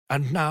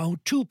And now,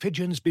 two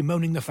pigeons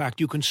bemoaning the fact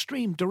you can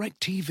stream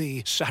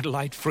DirecTV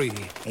satellite-free.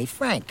 Hey,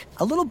 Frank,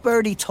 a little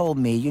birdie told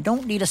me you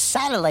don't need a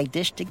satellite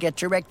dish to get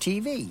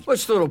DirecTV.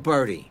 What's little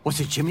birdie? Was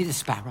it Jimmy the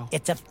Sparrow?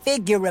 It's a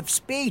figure of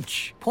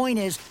speech. Point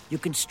is, you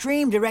can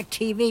stream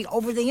DirecTV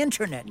over the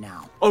internet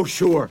now. Oh,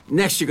 sure.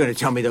 Next you're going to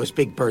tell me those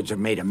big birds are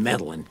made of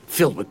metal and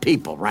filled with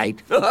people,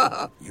 right?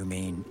 You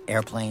mean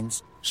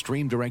airplanes?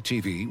 Stream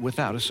DirecTV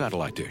without a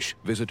satellite dish.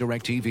 Visit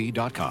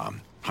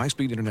DirecTV.com.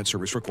 High-speed internet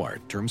service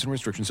required. Terms and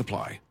restrictions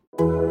apply.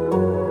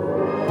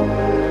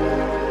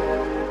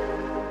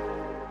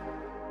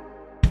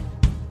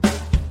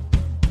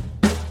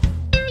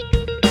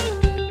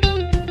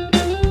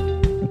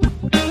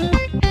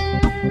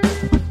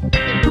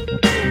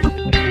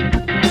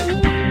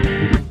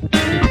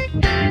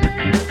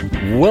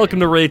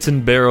 Welcome to Rates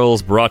and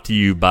Barrels, brought to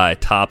you by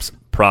Topps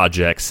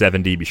Project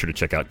 70. Be sure to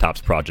check out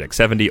Topps Project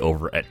 70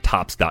 over at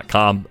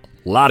Topps.com.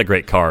 A lot of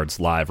great cards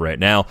live right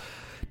now.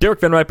 Derek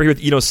Van Riper here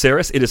with Eno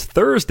Saris. It is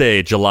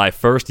Thursday, July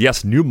 1st.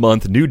 Yes, new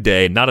month, new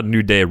day. Not a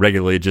new day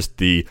regularly, just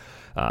the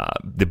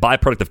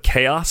byproduct of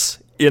chaos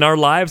in our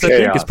lives, I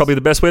think, is probably the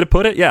best way to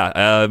put it.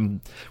 Yeah,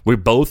 we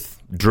both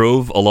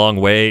drove a long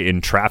way in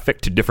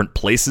traffic to different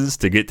places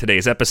to get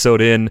today's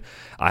episode in.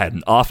 I had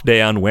an off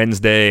day on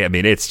Wednesday. I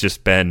mean, it's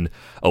just been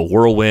a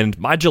whirlwind.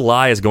 My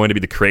July is going to be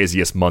the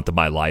craziest month of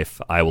my life.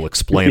 I will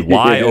explain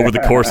why over the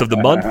course of the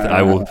month.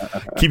 I will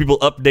keep people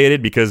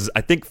updated because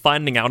I think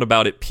finding out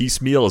about it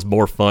piecemeal is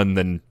more fun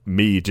than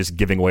me just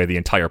giving away the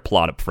entire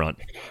plot up front.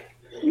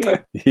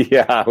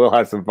 Yeah, we'll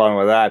have some fun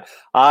with that.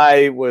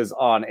 I was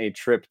on a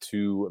trip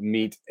to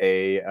meet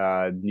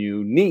a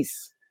new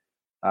niece.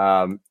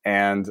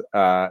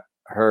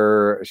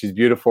 She's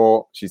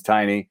beautiful. She's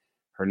tiny.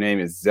 Her name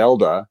is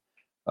Zelda,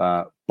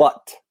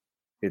 but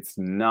it's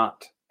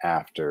not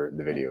after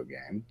the video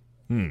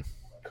game.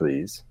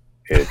 Please.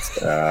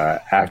 It's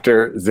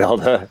after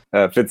Zelda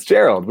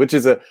Fitzgerald, which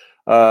is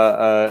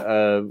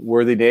a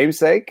worthy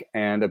namesake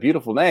and a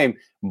beautiful name,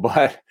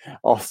 but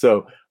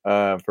also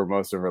for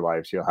most of her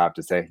life, she'll have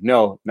to say,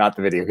 no, not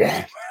the video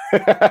game.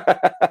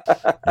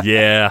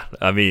 Yeah,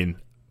 I mean,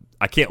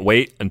 I can't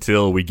wait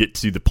until we get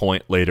to the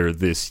point later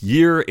this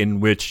year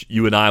in which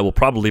you and I will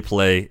probably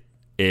play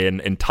an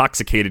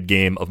intoxicated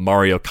game of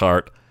Mario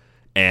Kart,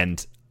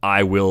 and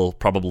I will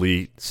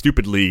probably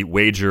stupidly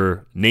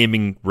wager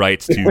naming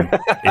rights to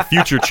a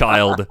future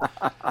child,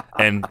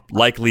 and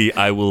likely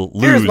I will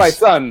lose. Here's my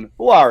son,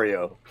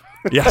 Wario.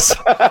 Yes.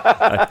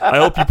 I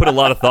hope you put a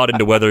lot of thought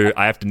into whether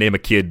I have to name a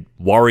kid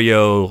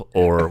Wario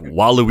or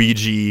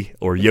Waluigi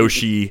or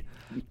Yoshi.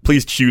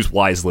 Please choose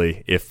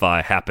wisely if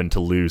I happen to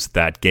lose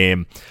that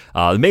game.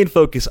 The main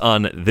focus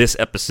on this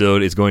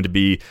episode is going to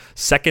be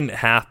second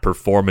half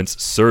performance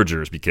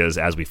surgers, because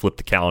as we flip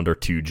the calendar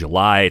to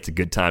July, it's a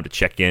good time to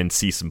check in,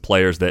 see some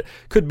players that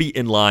could be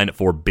in line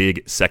for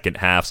big second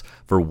halves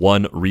for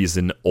one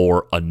reason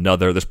or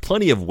another. There's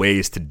plenty of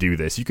ways to do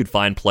this. You could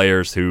find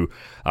players who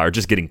are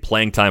just getting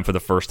playing time for the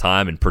first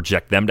time and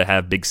project them to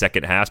have big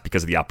second halves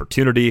because of the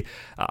opportunity.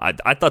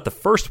 I thought the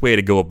first way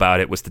to go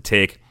about it was to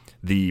take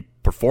the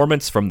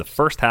performance from the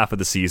first half of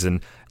the season,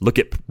 look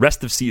at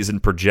rest of season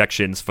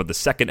projections for the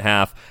second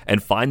half,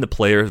 and find the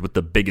players with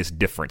the biggest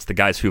difference, the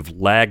guys who have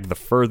lagged the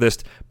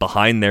furthest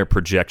behind their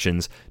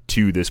projections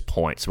to this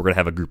point. So we're going to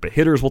have a group of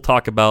hitters we'll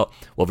talk about,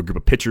 we'll have a group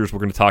of pitchers we're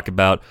going to talk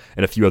about,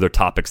 and a few other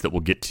topics that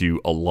we'll get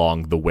to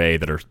along the way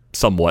that are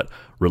somewhat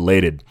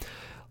related.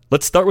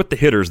 Let's start with the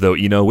hitters, though.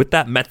 You know, with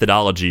that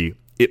methodology,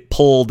 it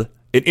pulled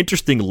an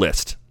interesting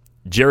list.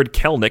 Jarred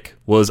Kelenic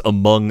was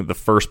among the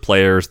first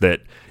players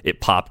that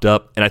it popped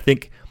up, and I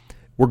think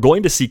we're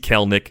going to see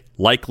Kelenic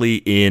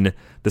likely in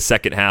the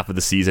second half of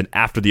the season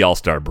after the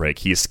All-Star break.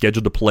 He is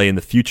scheduled to play in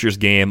the Futures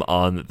game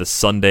on the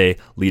Sunday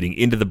leading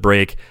into the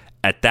break.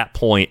 At that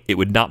point, it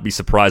would not be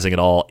surprising at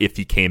all if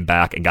he came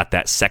back and got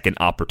that second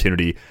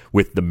opportunity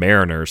with the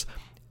Mariners.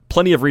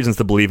 Plenty of reasons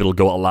to believe it'll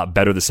go a lot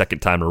better the second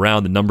time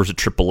around. The numbers at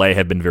AAA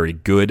have been very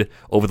good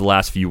over the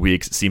last few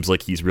weeks. It seems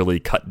like he's really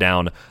cut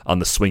down on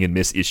the swing and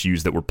miss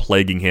issues that were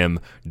plaguing him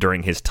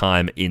during his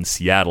time in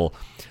Seattle.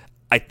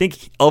 I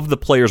think of the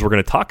players we're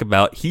going to talk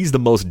about, he's the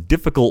most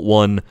difficult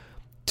one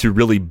to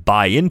really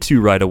buy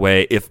into right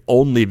away, if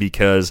only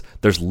because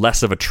there's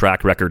less of a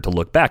track record to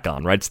look back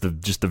on, right? It's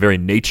just the very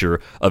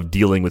nature of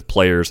dealing with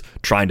players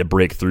trying to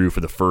break through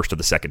for the first or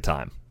the second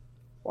time.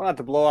 Well, not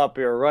to blow up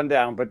your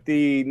rundown, but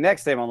the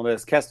next name on the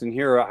list, Keston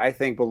Hiura, I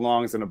think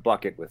belongs in a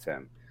bucket with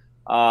him.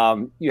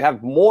 You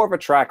have more of a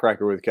track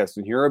record with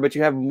Keston Hiura, but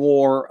you have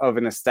more of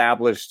an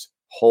established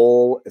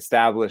flaw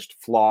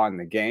in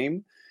the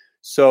game.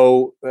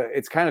 So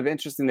it's kind of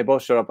interesting they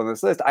both showed up on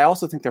this list. I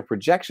also think their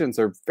projections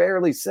are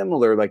fairly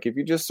similar. Like if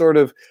you just sort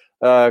of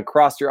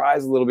cross your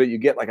eyes a little bit, you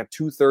get like a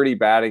 230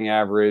 batting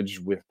average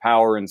with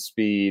power and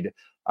speed,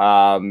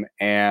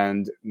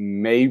 and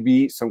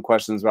maybe some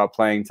questions about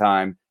playing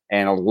time,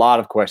 and a lot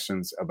of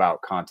questions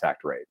about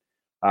contact rate.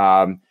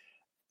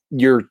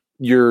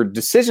 Your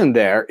decision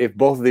there, if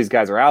both of these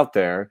guys are out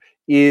there,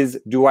 is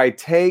do I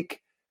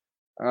take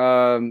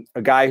a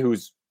guy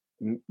who's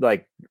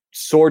like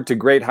soared to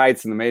great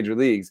heights in the major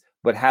leagues,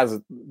 but has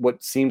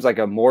what seems like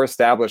a more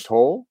established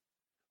hole?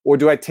 Or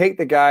do I take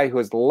the guy who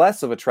has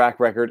less of a track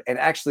record and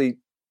actually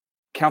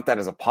count that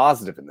as a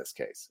positive in this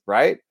case,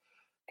 right?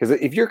 Because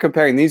if you're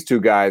comparing these two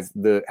guys,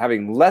 the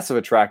having less of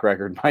a track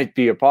record might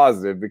be a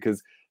positive,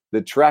 because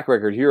the track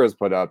record Hiura's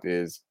put up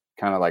is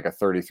kind of like a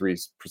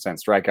 33%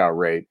 strikeout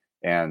rate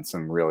and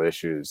some real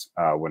issues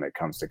when it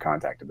comes to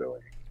contact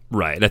ability.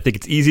 Right. I think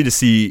it's easy to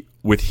see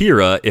with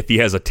Hiura, if he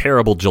has a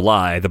terrible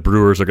July, the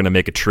Brewers are going to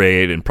make a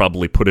trade and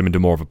probably put him into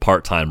more of a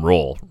part-time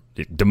role.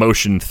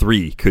 Demotion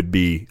 3 could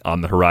be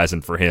on the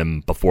horizon for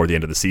him before the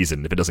end of the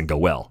season if it doesn't go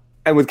well.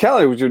 And with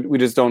Kelly, we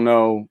just don't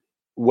know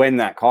when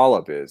that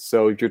call-up is.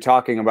 So if you're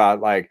talking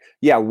about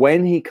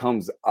when he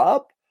comes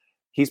up,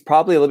 he's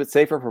probably a little bit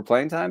safer for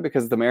playing time,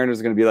 because the Mariners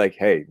are going to be like,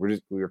 hey,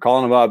 we're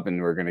calling him up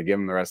and we're going to give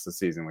him the rest of the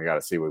season. We got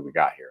to see what we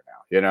got here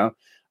now,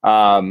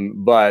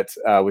 But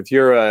with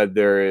Hiura,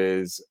 there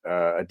is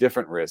a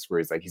different risk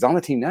where he's on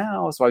the team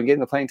now, so I'm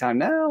getting the playing time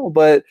now.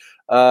 But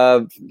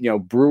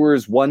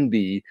Brewers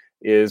 1B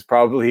is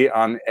probably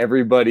on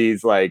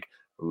everybody's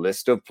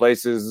list of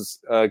places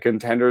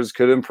contenders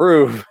could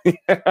improve,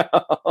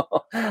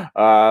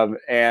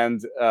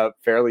 and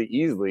fairly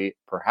easily,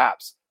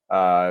 perhaps.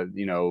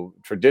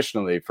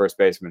 Traditionally, first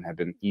basemen have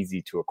been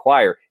easy to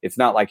acquire. It's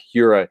not like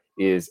Hiura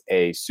is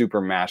a super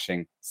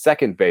mashing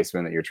second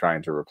baseman that you're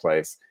trying to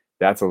replace.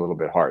 That's a little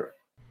bit harder.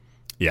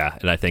 Yeah,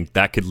 and I think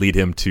that could lead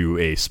him to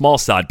a small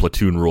side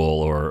platoon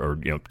role or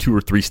 2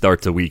 or 3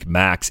 starts a week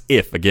max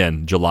if,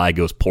 again, July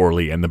goes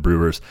poorly and the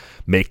Brewers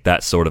make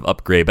that sort of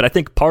upgrade. But I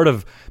think part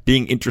of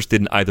being interested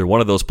in either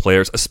one of those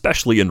players,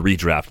 especially in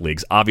redraft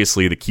leagues,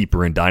 obviously the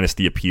keeper and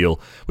dynasty appeal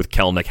with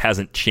Kelenic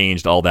hasn't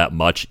changed all that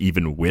much,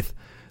 even with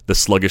the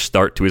sluggish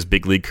start to his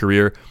big league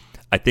career.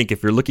 I think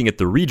if you're looking at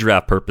the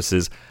redraft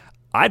purposes,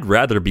 I'd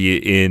rather be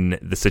in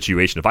the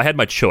situation. If I had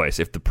my choice,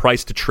 if the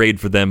price to trade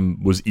for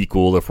them was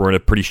equal, if we're in a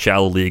pretty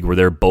shallow league where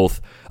they're both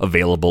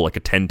available, like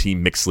a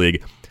 10-team mixed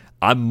league,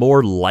 I'm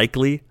more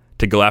likely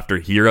to go after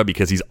Hiura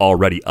because he's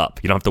already up.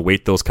 You don't have to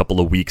wait those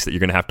couple of weeks that you're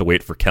going to have to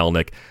wait for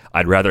Kelenic.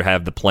 I'd rather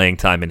have the playing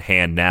time in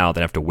hand now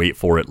than have to wait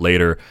for it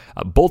later.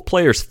 Both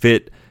players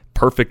fit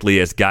perfectly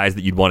as guys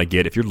that you'd want to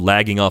get if you're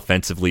lagging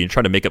offensively and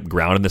trying to make up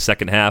ground in the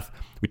second half.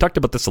 We talked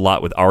about this a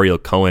lot with Ariel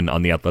Cohen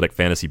on the Athletic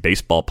Fantasy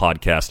Baseball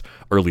podcast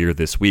earlier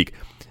this week.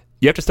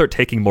 You have to start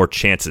taking more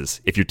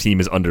chances if your team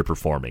is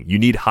underperforming. You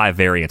need high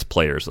variance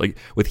players. Like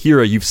with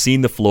Hiura, you've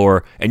seen the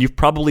floor and you've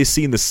probably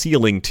seen the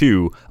ceiling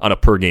too on a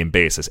per game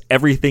basis.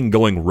 Everything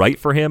going right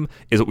for him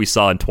is what we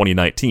saw in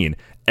 2019.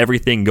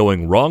 Everything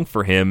going wrong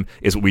for him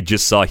is what we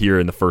just saw here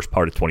in the first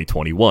part of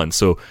 2021.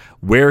 So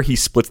where he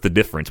splits the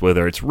difference,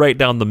 whether it's right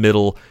down the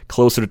middle,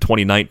 closer to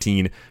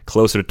 2019,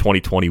 closer to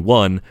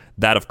 2021,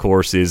 that of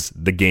course is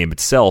the game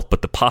itself.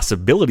 But the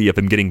possibility of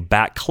him getting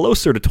back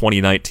closer to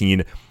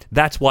 2019,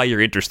 that's why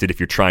you're interested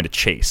if you're trying to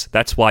chase.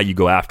 That's why you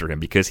go after him,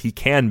 because he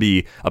can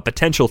be a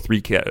potential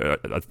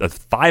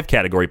 5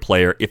 category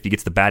player if he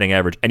gets the batting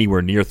average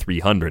anywhere near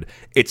 300.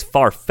 It's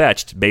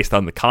far-fetched based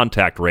on the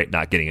contact rate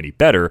not getting any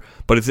better,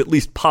 but it's at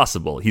least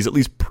possible. He's at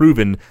least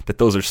proven that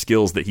those are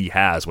skills that he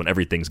has when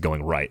everything's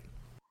going right.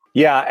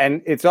 Yeah,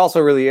 and it's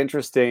also really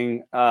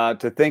interesting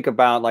to think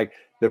about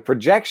the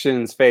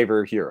projections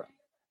favor Hiura.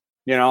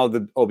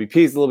 The OBP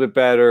is a little bit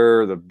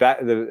better, the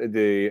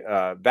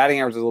batting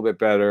average is a little bit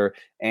better,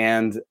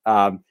 and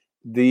I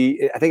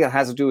think it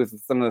has to do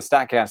with some of the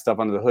StatCast stuff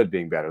under the hood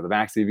being better. The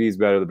max EV is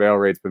better, the barrel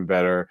rate's been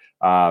better,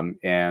 and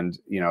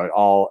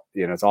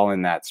it's all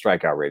in that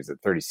strikeout rate. Is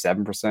it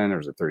 37% or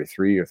is it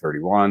 33 or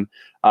 31?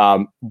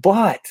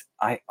 But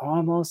I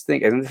almost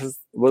think, and this is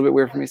a little bit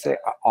weird for me to say,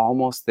 I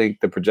almost think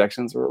the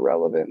projections are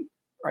irrelevant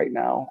right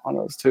now on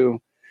those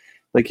two.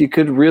 You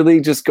could really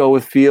just go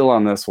with feel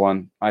on this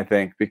one, I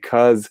think,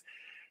 because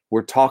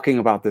we're talking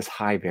about this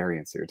high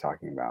variance that you're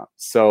talking about.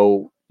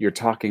 So you're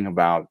talking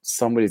about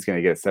somebody's going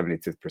to get a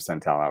 75th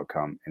percentile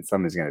outcome and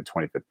somebody's going to get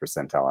a 25th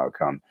percentile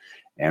outcome.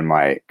 And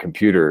my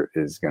computer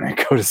is going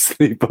to go to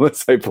sleep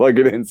unless I plug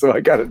it in. So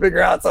I got to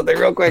figure out something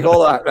real quick.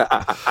 Hold on.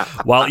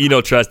 While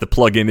Eno tries to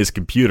plug in his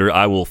computer,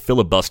 I will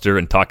filibuster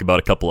and talk about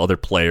a couple other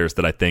players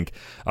that I think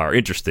are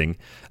interesting.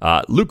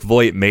 Luke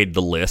Voit made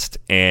the list,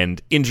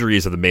 and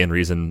injuries are the main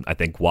reason, I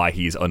think, why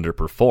he's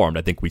underperformed.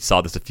 I think we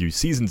saw this a few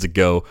seasons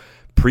ago.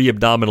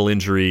 Pre-abdominal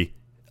injury,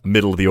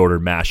 middle of the order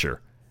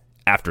masher.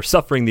 After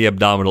suffering the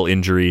abdominal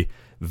injury,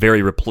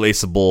 very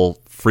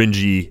replaceable,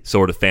 fringy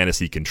sort of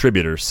fantasy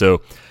contributor.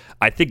 So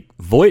I think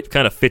Voit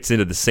kind of fits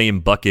into the same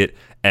bucket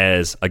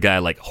as a guy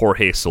like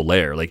Jorge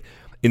Soler.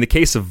 In the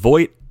case of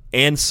Voit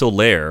and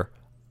Soler,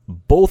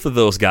 both of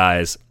those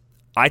guys,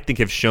 I think,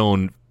 have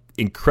shown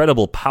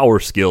incredible power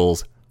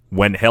skills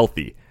when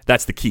healthy.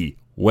 That's the key,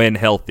 when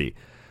healthy.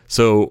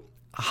 So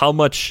how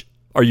much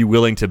are you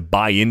willing to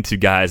buy into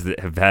guys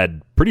that have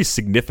had pretty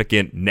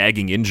significant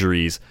nagging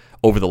injuries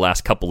over the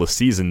last couple of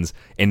seasons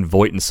in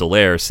Voit and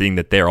Soler, seeing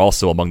that they're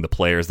also among the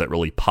players that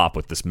really pop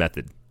with this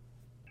method?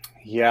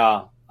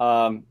 Yeah.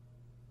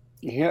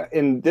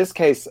 In this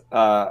case,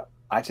 I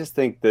just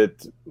think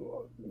that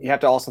you have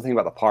to also think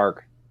about the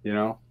park,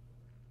 no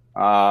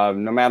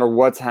matter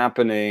what's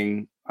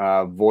happening,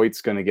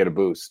 Voigt's going to get a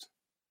boost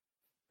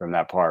from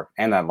that park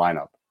and that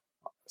lineup,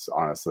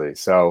 honestly.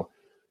 So,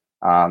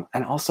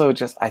 and also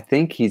just, I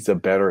think he's a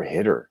better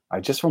hitter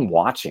just from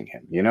watching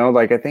him,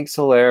 I think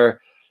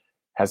Soler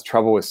has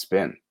trouble with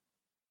spin,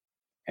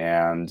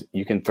 and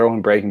you can throw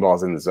him breaking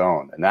balls in the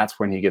zone, and that's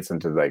when he gets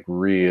into like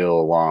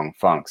real long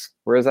funks.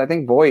 Whereas I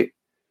think Voigt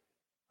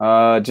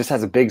just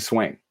has a big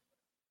swing.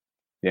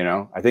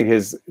 I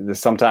think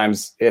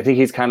sometimes I think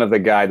he's kind of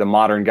the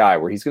modern guy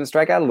where he's going to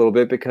strike out a little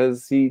bit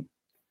because he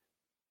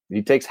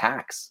takes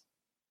hacks.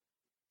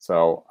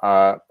 So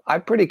I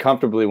pretty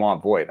comfortably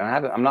want Voigt.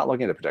 And I'm not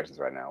looking at the projections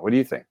right now. What do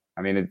you think?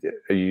 I mean,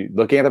 are you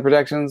looking at the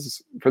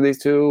projections for these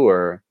two,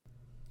 or?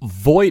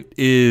 Voigt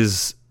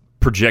is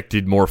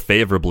projected more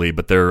favorably,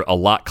 but they're a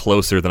lot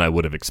closer than I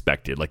would have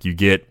expected. Like, you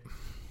get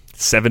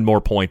 7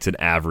 more points in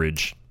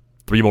average,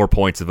 3 more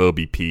points of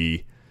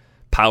OBP.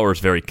 Power is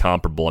very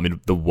comparable. I mean,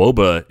 the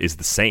WOBA is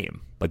the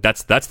same. Like,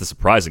 that's the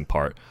surprising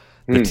part.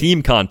 The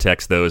team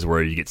context, though, is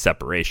where you get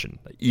separation.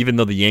 Even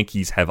though the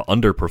Yankees have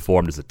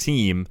underperformed as a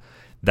team,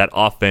 that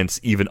offense,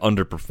 even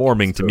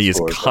underperforming, to me,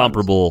 is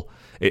comparable.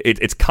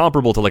 It's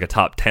comparable to like a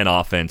top 10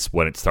 offense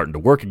when it's starting to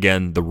work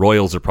again. The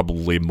Royals are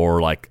probably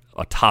more like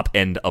a top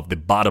end of the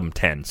bottom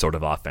 10 sort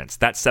of offense.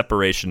 That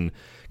separation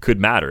could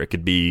matter. It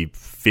could be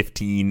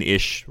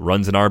 15-ish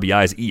runs and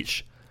RBIs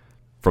each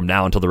from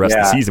now until the rest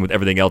of the season, with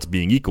everything else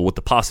being equal, with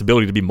the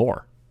possibility to be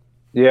more.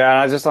 Yeah,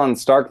 I was just on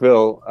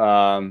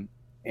Starkville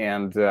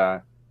and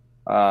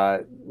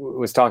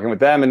was talking with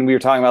them, and we were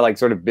talking about like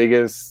sort of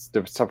biggest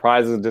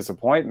surprises and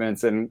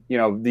disappointments. And,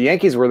 the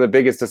Yankees were the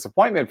biggest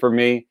disappointment for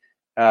me,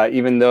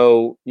 even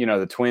though,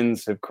 the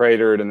Twins have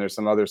cratered and there's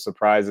some other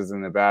surprises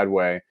in a bad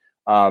way.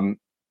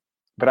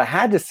 But I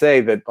had to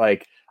say that,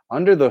 like,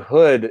 under the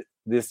hood,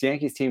 this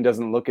Yankees team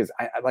doesn't look as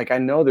I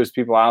know there's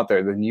people out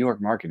there. The New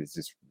York market is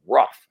just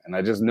rough. And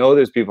I just know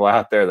there's people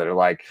out there that are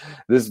like,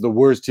 this is the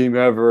worst team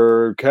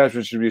ever.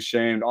 Cashman should be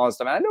ashamed, all this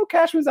stuff. And I know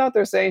Cashman's out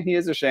there saying he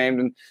is ashamed.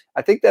 And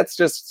I think that's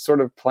just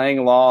sort of playing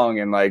along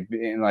and like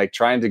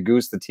trying to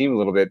goose the team a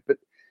little bit. But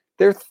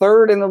they're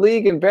 3rd in the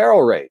league in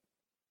barrel rate.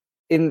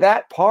 In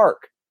that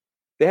park,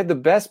 they had the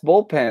best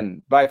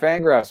bullpen by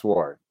Fangraphs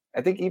WAR.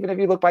 I think even if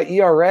you look by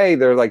ERA,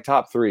 they're like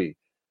top 3.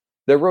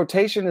 Their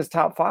rotation is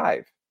top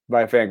 5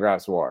 by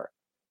Fangraphs WAR.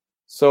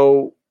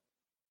 So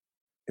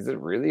is it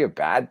really a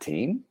bad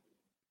team?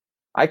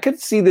 I could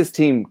see this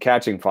team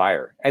catching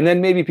fire. And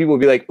then maybe people would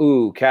be like,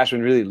 ooh,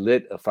 Cashman really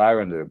lit a fire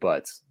under their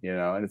butts,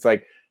 And it's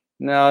like,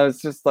 no,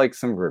 it's just like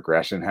some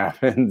regression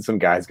happened. Some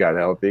guys got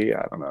healthy.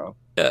 I don't know.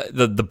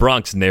 The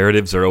Bronx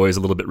narratives are always a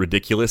little bit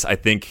ridiculous. I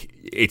think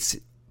it's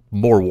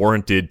more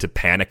warranted to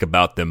panic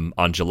about them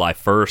on July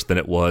 1st than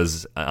it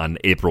was on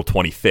April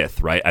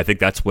 25th, right? I think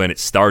that's when it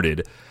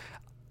started.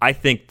 I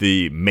think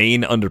the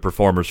main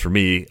underperformers for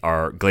me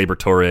are Gleyber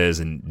Torres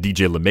and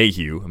DJ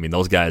LeMahieu. I mean,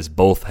 those guys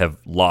both have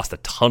lost a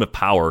ton of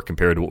power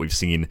compared to what we've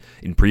seen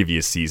in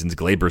previous seasons.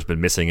 Gleyber's been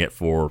missing it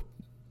for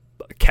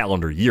a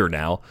calendar year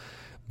now.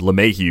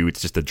 LeMahieu,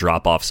 it's just a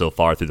drop-off so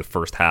far through the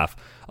first half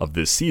of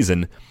this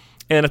season.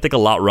 And I think a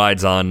lot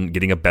rides on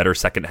getting a better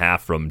second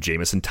half from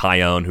Jameson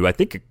Taillon, who I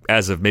think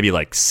as of maybe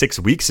like 6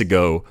 weeks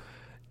ago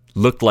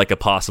looked like a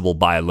possible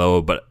buy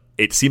low, but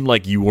it seemed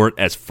like you weren't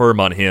as firm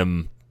on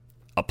him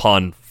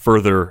upon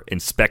further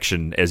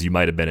inspection as you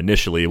might have been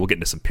initially. We'll get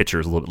into some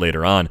pitchers a little bit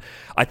later on.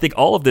 I think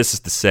all of this is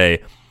to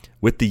say,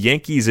 with the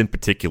Yankees in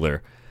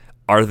particular,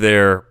 are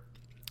there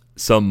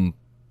some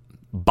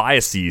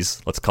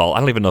biases, let's call, I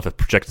don't even know if a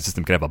projection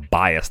system can have a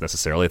bias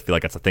necessarily. I feel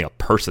like that's a thing a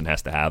person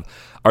has to have.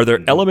 Are there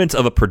elements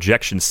of a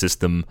projection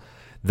system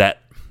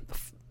that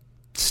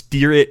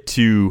steer it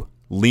to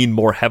lean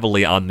more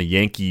heavily on the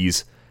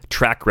Yankees'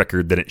 track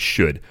record than it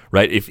should,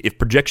 right? If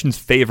projections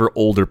favor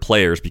older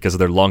players because of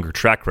their longer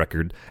track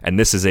record, and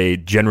this is a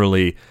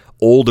generally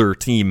older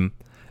team,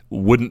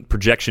 wouldn't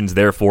projections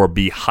therefore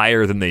be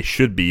higher than they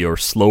should be or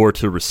slower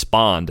to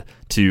respond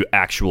to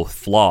actual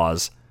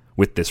flaws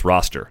with this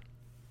roster?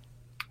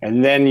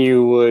 And then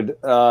you would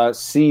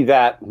see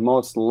that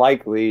most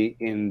likely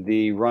in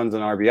the runs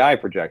and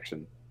RBI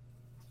projection,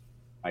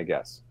 I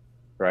guess,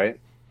 right?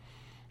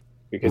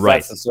 Because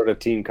that's the sort of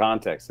team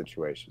context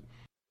situation.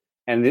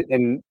 And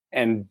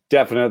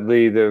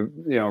definitely the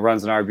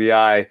runs and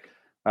RBI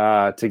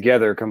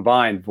together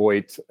combined,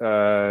 Voigt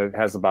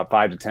has about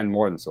 5 to 10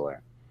 more than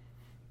Soler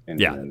in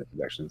the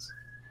projections.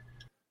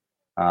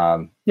 I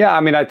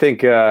mean, I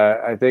think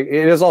it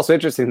is also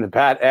interesting. The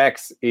Bat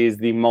X is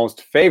the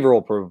most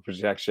favorable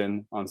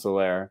projection on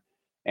Soler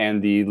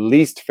and the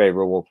least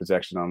favorable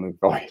projection on Luke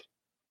Voigt.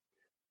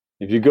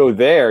 If you go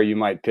there, you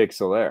might pick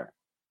Soler.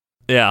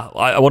 Yeah,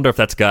 I wonder if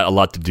that's got a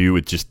lot to do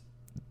with just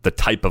the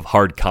type of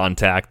hard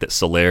contact that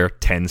Soler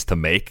tends to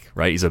make,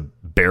 right? He's a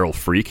barrel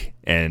freak,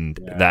 and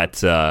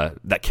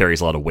that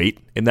carries a lot of weight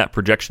in that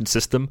projection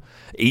system.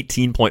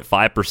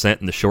 18.5%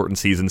 in the shortened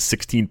season,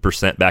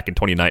 16% back in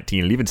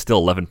 2019, and even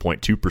still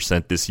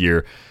 11.2% this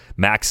year.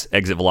 Max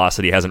exit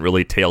velocity hasn't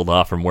really tailed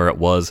off from where it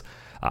was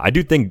I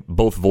do think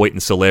both Voit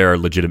and Soler are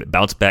legitimate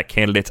bounce-back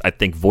candidates. I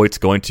think Voigt's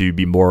going to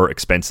be more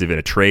expensive in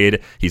a trade.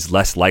 He's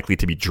less likely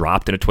to be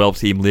dropped in a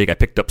 12-team league. I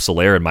picked up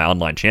Soler in my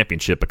online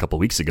championship a couple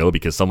weeks ago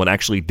because someone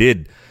actually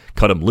did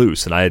cut him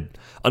loose. And I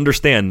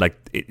understand like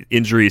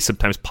injuries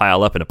sometimes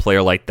pile up, and a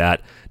player like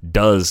that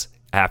does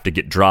have to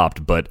get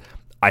dropped. But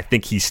I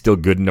think he's still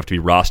good enough to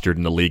be rostered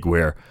in a league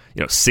where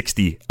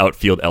 60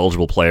 outfield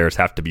eligible players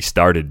have to be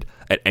started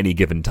at any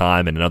given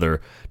time, and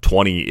another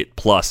 20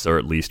 plus are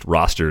at least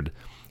rostered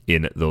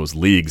in those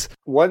leagues.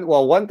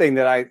 One thing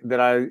that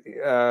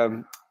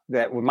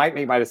might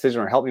make my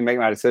decision or help me make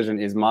my decision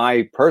is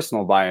my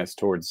personal bias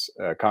towards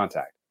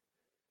contact.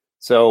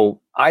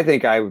 So I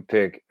think I would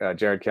pick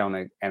Jarred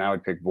Kelenic, and I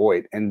would pick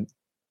Voit. And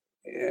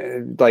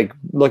like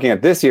looking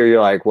at this year,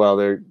 you're like, well,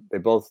 they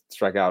both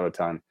strike out a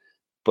ton,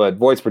 but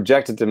Voigt's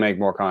projected to make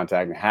more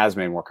contact and has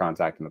made more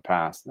contact in the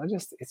past.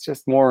 It's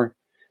just more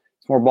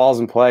balls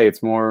in play.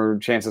 It's more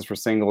chances for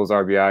singles,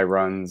 RBI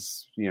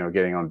runs,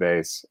 getting on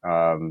base.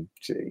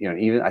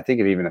 Even I think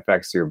it even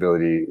affects your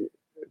ability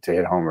to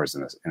hit homers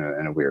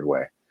in a weird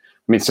way.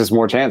 I mean, it's just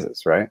more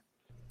chances, right?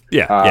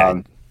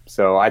 Yeah.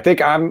 So I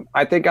think I'm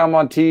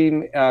on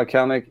team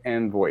Kelenic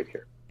and Voit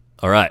here.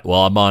 All right.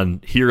 Well, I'm on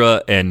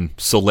Hiura and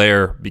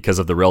Soler because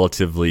of the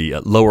relatively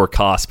lower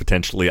cost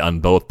potentially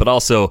on both, but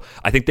also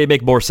I think they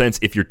make more sense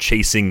if you're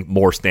chasing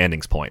more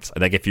standings points.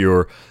 I think if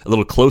you're a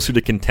little closer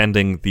to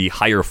contending, the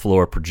higher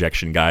floor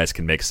projection guys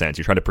can make sense.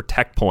 You're trying to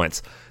protect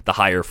points, the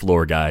higher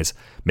floor guys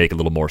make a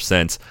little more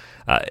sense.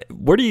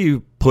 Where do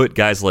you put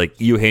guys like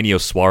Eugenio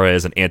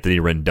Suarez and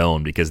Anthony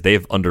Rendon? Because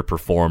they've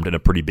underperformed in a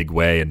pretty big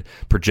way, and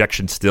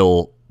projections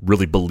still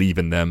really believe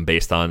in them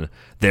based on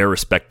their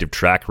respective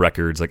track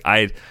records. Like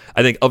I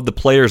think of the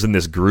players in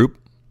this group,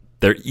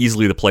 they're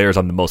easily the players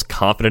I'm the most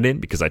confident in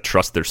because I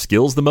trust their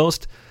skills the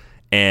most.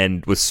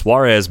 And with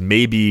Suarez,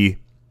 maybe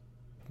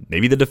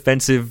the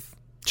defensive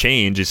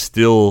change is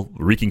still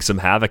wreaking some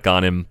havoc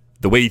on him.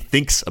 The way he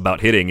thinks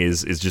about hitting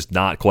is just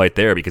not quite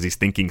there because he's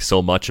thinking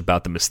so much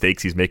about the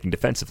mistakes he's making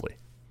defensively.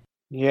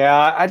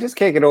 Yeah, I just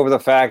can't get over the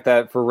fact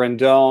that for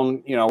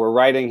Rendon, we're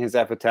writing his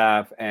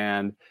epitaph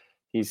and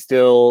he's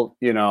still,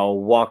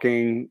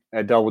 walking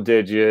at double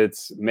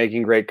digits,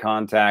 making great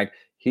contact.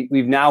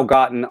 We've now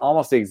gotten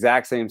almost the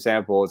exact same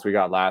sample as we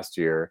got last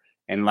year.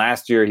 And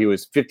last year he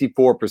was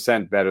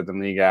 54% better than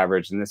league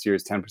average, and this year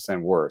is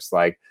 10% worse.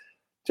 Like,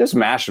 just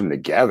mash them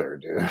together,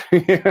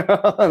 dude.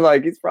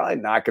 Like, he's probably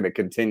not going to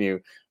continue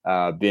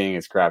being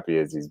as crappy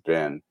as he's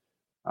been.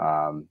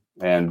 And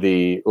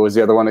what was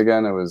the other one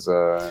again? It was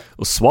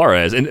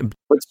Suarez.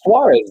 But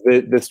Suarez,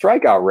 the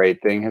strikeout rate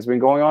thing has been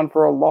going on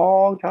for a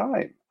long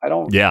time. I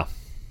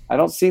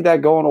don't see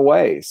that going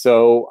away.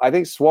 So I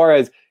think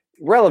Suarez,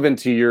 relevant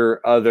to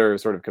your other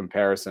sort of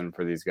comparison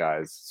for these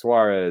guys,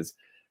 Suarez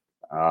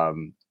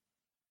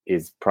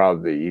is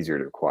probably easier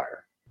to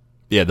acquire.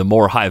 Yeah, the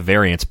more high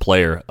variance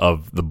player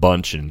of the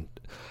bunch, and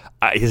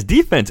his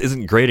defense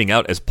isn't grading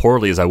out as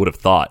poorly as I would have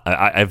thought.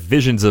 I have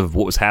visions of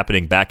what was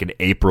happening back in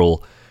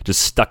April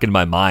just stuck in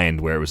my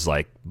mind, where it was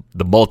like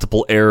the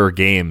multiple error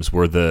games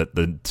were the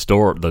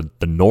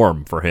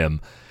norm for him.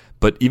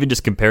 But even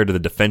just compared to the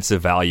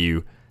defensive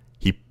value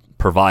he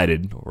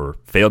provided or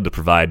failed to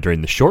provide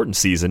during the shortened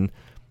season,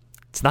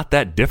 it's not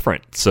that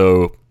different.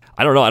 So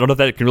I don't know. I don't know if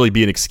that can really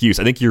be an excuse.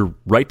 I think you're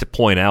right to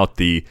point out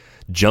the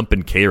jump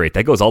in K rate.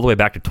 That goes all the way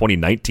back to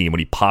 2019 when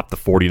he popped the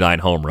 49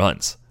 home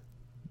runs.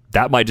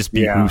 That might just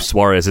be who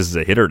Suarez is as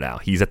a hitter now.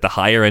 He's at the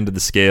higher end of the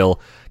scale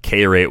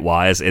K rate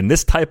wise, and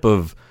this type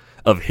of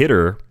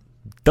hitter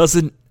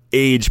doesn't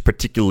age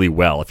particularly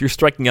well. If you're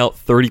striking out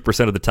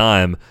 30% of the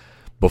time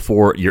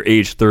before your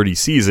age 30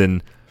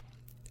 season,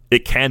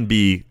 it can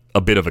be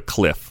a bit of a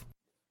cliff.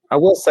 I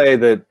will say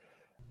that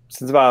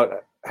since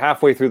about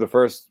halfway through the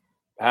first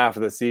half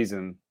of the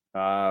season,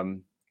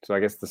 so I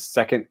guess the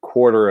second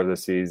quarter of the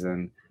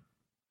season,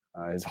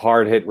 his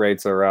hard hit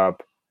rates are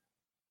up.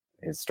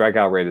 His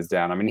strikeout rate is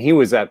down. I mean, he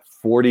was at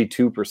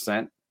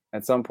 42%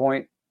 at some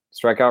point,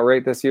 strikeout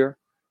rate this year.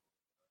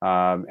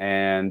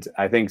 And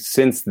I think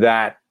since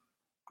that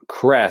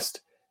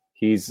crest,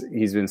 he's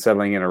been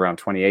settling in around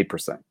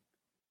 28%.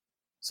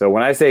 So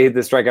when I say the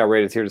strikeout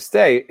rate is here to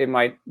stay, it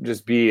might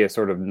just be a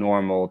sort of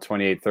normal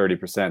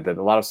 28-30% that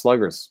a lot of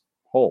sluggers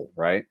hold,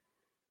 right?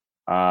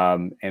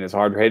 And his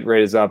hard hit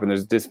rate is up, and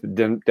there's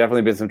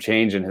definitely been some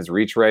change in his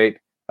reach rate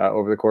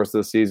over the course of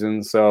the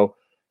season. So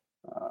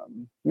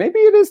maybe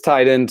it is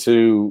tied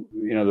into,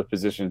 the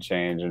position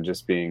change and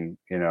just being,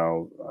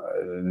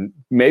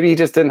 maybe he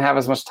just didn't have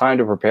as much time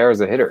to prepare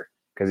as a hitter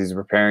because he's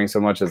preparing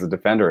so much as a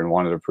defender and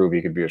wanted to prove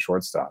he could be a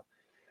shortstop.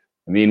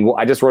 I mean,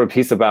 I just wrote a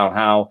piece about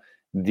how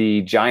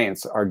the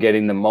Giants are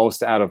getting the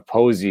most out of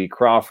Posey,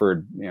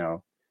 Crawford,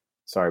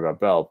 sorry about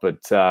Bell, but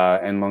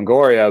and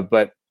Longoria,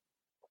 but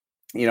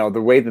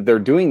the way that they're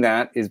doing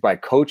that is by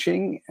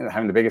coaching and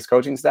having the biggest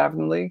coaching staff in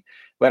the league,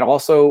 but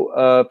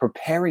also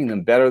preparing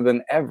them better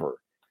than ever.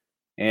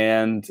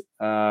 And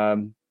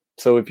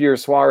so if you're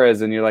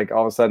Suarez and you're like,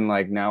 all of a sudden,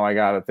 like, now I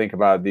got to think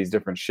about these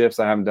different shifts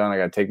I haven't done, I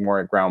got to take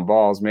more ground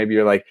balls. Maybe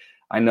you're like,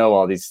 I know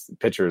all these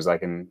pitchers I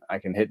can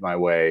hit my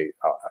way.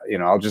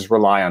 I'll just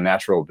rely on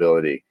natural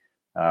ability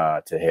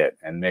to hit.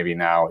 And maybe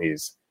now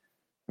he's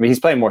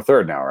playing more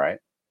third now, right?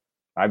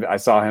 I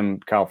saw him,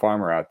 Kyle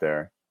Farmer, out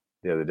there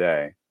the other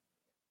day.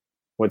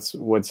 What's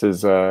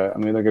his? Look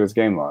at his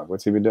game log.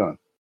 What's he been doing?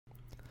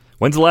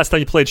 When's the last time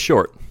you played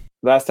short?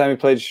 Last time he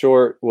played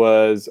short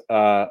was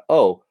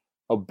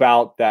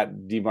about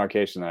that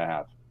demarcation that I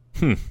have.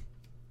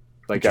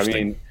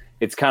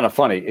 It's kind of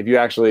funny if you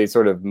actually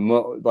sort of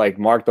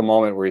mark the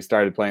moment where he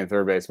started playing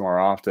third base more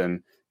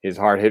often. His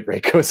hard hit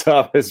rate goes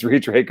up, his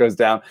reach rate goes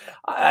down.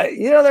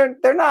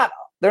 They're not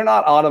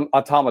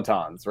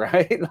automatons,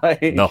 right?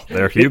 No,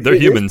 they're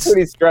humans. It's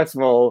pretty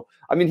stressful.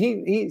 I mean,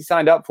 he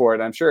signed up for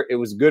it. I'm sure it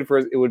was good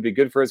it would be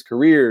good for his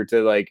career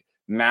to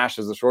mash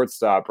as a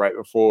shortstop right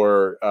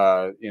before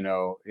I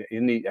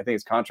think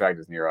his contract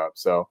is near up.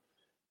 So,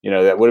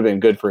 that would have been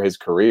good for his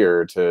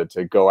career to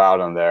go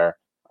out on there.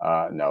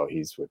 No,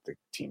 he's with the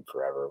team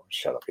forever.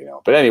 Shut up,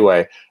 But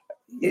anyway,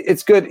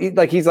 it's good.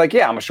 He's like,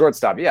 yeah, I'm a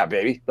shortstop. Yeah,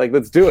 baby.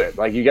 Let's do it.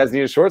 You guys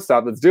need a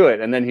shortstop. Let's do it.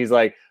 And then he's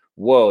like,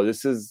 whoa,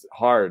 this is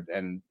hard,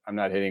 and I'm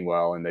not hitting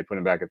well. And they put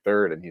him back at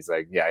third, and he's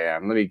like, yeah.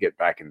 Let me get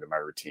back into my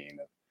routine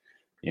of,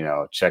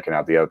 checking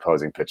out the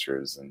opposing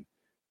pitchers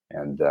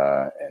and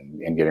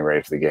getting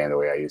ready for the game the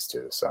way I used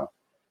to. So.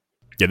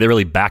 Yeah, they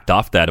really backed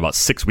off that about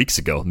 6 weeks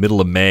ago,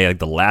 middle of May. I think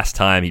the last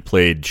time he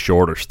played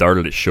short or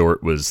started at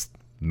short was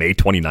May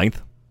 29th.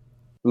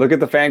 Look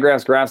at the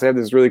Fangraphs graphs. They have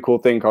this really cool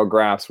thing called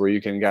graphs where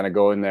you can kind of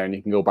go in there and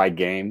you can go by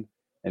game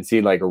and see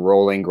a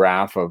rolling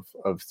graph of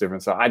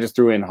different stuff. I just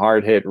threw in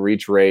hard hit,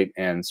 reach rate,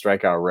 and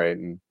strikeout rate,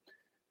 and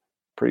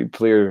pretty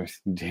clear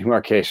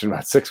demarcation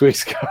about 6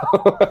 weeks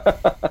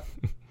ago.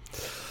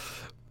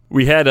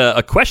 We had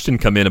a question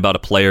come in about a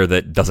player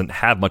that doesn't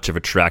have much of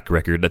a track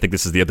record. I think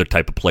this is the other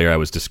type of player I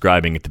was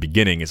describing at the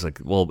beginning. It's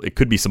it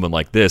could be someone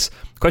like this.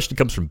 The question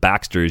comes from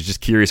Baxter. He's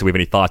just curious if we have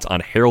any thoughts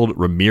on Harold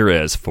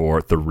Ramirez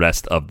for the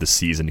rest of the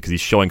season, because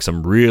he's showing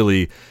some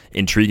really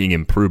intriguing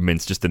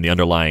improvements just in the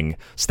underlying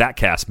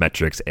StatCast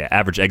metrics.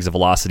 Average exit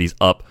velocity's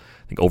up,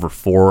 I think, over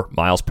 4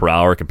 miles per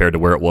hour compared to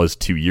where it was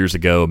 2 years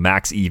ago.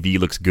 Max EV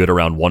looks good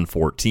around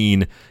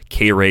 114.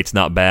 K rate's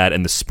not bad,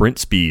 and the sprint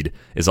speed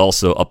is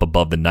also up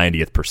above the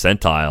 90th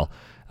percentile.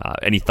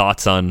 Any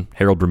thoughts on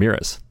Harold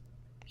Ramirez?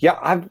 Yeah,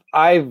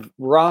 I've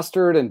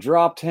rostered and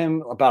dropped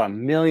him about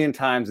 1 million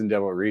times in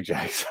Devil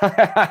Rejects.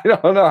 I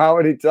don't know how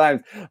many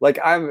times.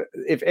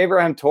 If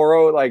Abraham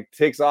Toro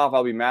takes off,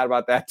 I'll be mad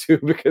about that too,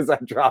 because I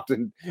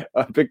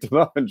picked him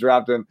up and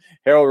dropped him.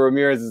 Harold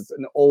Ramirez is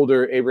an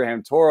older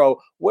Abraham Toro,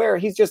 where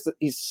he's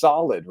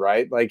solid,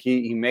 right?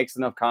 He makes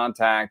enough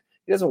contact.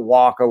 He doesn't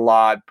walk a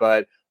lot,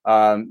 but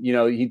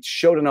he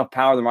showed enough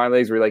power in the minor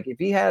leagues where if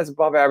he has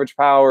above average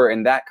power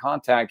and that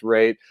contact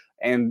rate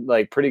and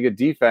pretty good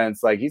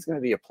defense, he's going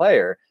to be a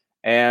player.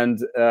 And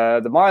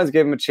the Marlins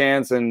gave him a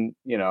chance, and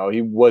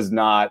he was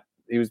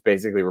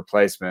basically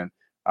replacement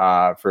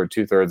for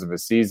 2/3 of a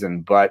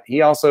season, but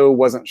he also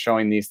wasn't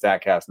showing these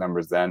StatCast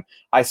numbers then.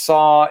 I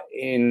saw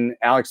in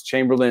Alex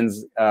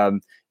Chamberlain's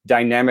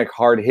dynamic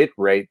hard hit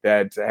rate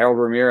that Harold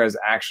Ramirez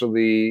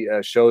actually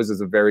shows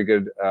as a very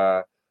good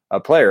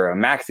player. A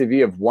max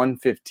EV of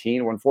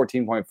 115,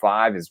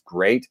 114.5 is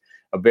great.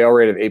 A bail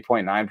rate of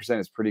 8.9%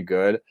 is pretty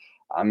good.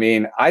 I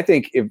mean, I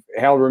think if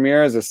Harold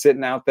Ramirez is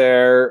sitting out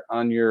there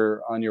on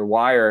your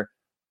wire,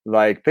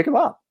 pick him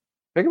up.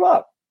 I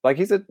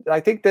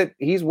think that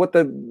he's what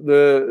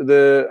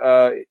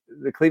the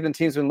Cleveland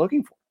team's been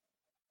looking for,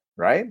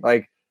 right?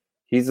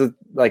 He's a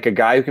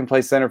guy who can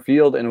play center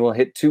field and will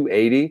hit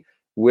 280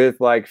 with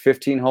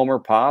 15 homer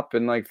pop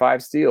and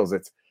 5 steals.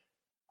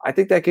 I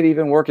think that could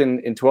even work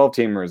in 12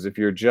 teamers if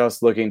you're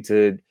just looking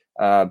to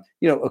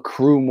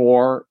accrue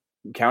more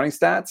counting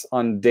stats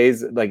on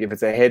days, if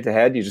it's a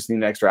head-to-head, you just need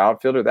an extra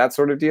outfielder, that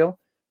sort of deal.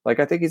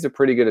 I think he's a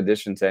pretty good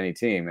addition to any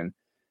team. And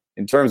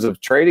in terms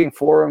of trading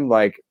for him,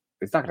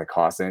 it's not going to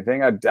cost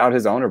anything. I doubt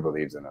his owner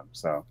believes in him.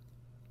 So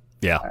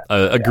yeah,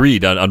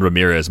 agreed on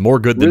Ramirez. More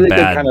good than really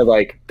bad. Kind of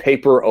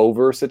paper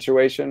over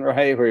situation,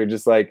 right? Where you're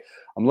just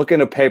I'm looking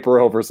to paper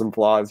over some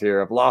flaws here.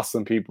 I've lost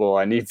some people.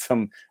 I need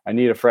a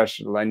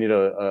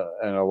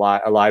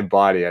live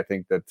body. I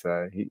think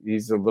that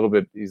he's a little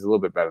bit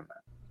better than that.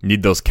 You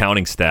need those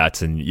counting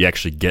stats, and you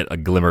actually get a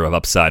glimmer of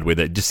upside with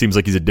it. It just seems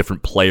like he's a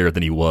different player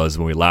than he was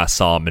when we last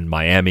saw him in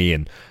Miami,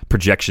 and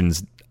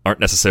projections aren't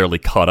necessarily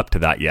caught up to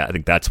that yet. I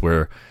think that's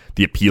where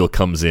the appeal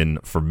comes in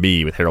for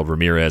me with Harold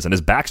Ramirez. And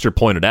as Baxter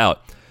pointed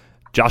out,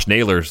 Josh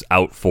Naylor's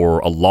out for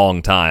a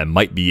long time,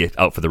 might be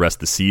out for the rest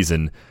of the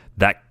season.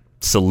 That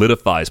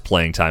solidifies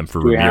playing time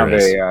for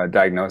Ramirez. Do we have a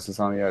diagnosis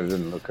on it yet? It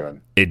didn't look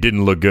good. It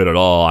didn't look good at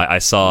all. I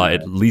saw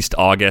at least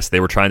August they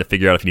were trying to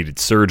figure out if he needed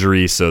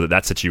surgery, so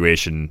that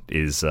situation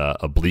is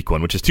a bleak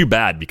one, which is too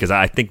bad because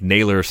I think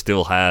Naylor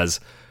still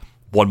has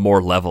one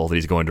more level that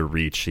he's going to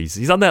reach.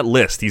 He's on that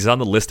list. He's on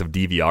the list of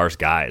DVR's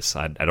guys.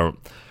 I don't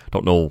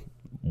know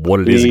what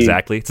it is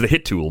exactly. It's the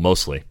hit tool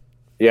mostly.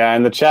 Yeah,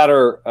 and the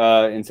chatter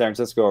in San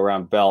Francisco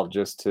around Belt,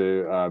 just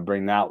to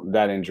bring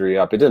that injury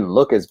up, it didn't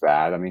look as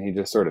bad. I mean, he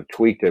just sort of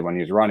tweaked it when he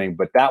was running,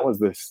 but that was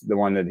the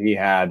one that he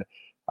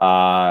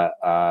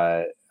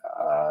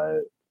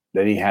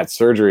had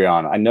surgery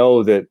on. I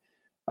know that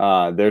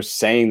they're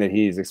saying that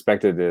he's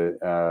expected to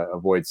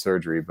avoid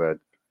surgery, but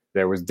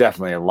there was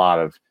definitely a lot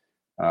of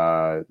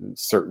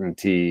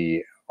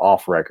certainty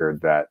off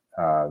record that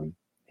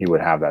he would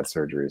have that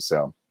surgery.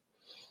 So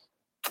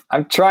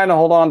I'm trying to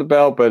hold on to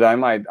Belt, but I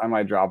might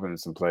drop him in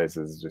some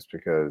places just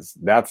because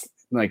that's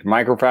like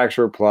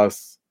microfracture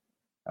plus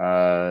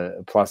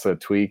a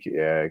tweak.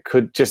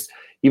 Could just,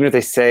 even if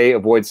they say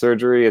avoid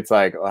surgery, it's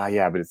like, oh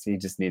yeah, but he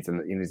just needs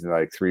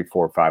like 3,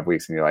 4, 5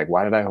 weeks, and you're like,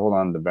 why did I hold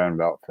on to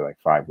Belt for like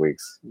 5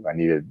 weeks?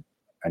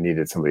 I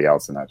needed somebody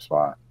else in that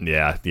spot.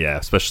 Yeah,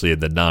 especially in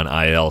the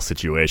non-IL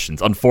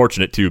situations.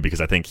 Unfortunate, too, because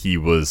I think he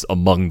was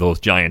among those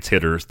Giants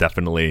hitters,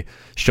 definitely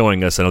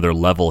showing us another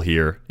level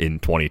here in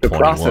 2021. The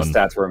process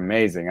stats were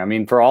amazing. I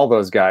mean, for all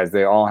those guys,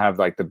 they all have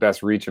like the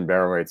best reach and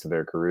barrel rates of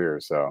their career.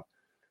 So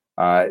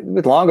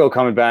with Longo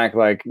coming back,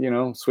 like,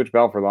 switch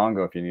Belt for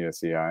Longo if you need a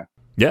CI.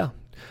 Yeah.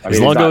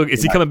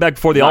 Is he coming back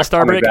before the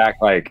All-Star break? Back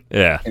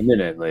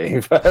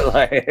imminently, but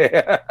like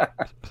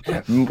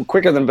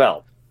quicker than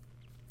Belt.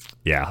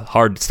 Yeah,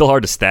 still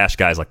hard to stash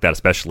guys like that,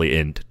 especially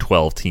in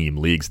 12-team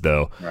leagues,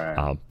 though.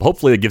 Right.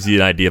 Hopefully, it gives you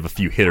an idea of a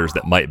few hitters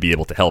that might be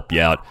able to help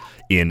you out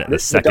in the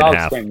second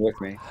half. Came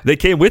with me. They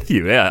came with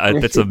you. Yeah,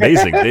 that's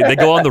amazing. they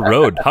go on the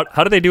road.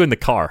 How do they do in the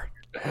car?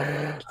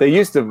 They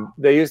used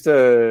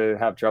to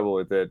have trouble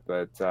with it,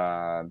 but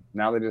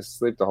now they just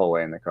sleep the whole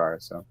way in the car.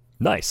 So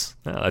nice.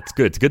 That's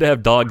good. It's good to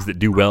have dogs that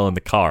do well in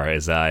the car.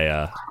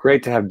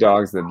 Great to have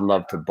dogs that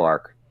love to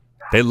bark.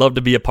 They love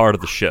to be a part of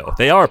the show.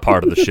 They are a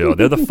part of the show.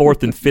 They're the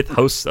 4th and 5th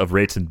hosts of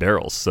Rates and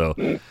Barrels. So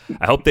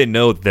I hope they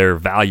know they're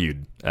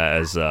valued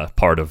as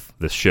part of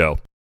this show.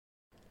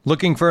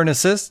 Looking for an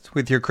assist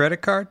with your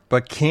credit card,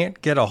 but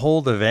can't get a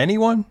hold of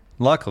anyone?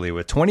 Luckily,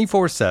 with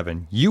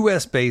 24/7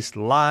 U.S.-based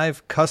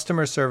live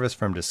customer service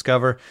from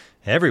Discover,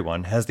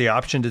 everyone has the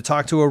option to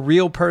talk to a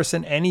real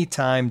person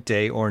anytime,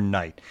 day or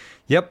night.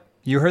 Yep,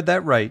 you heard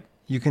that right.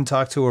 You can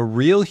talk to a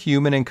real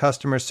human in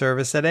customer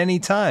service at any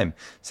time.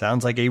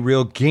 Sounds like a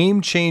real game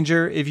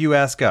changer if you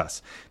ask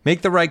us.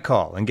 Make the right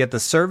call and get the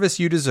service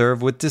you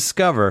deserve with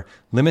Discover.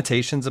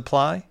 Limitations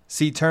apply.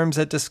 See terms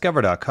at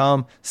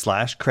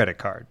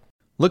discover.com/creditcard.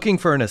 Looking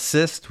for an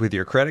assist with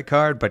your credit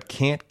card but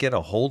can't get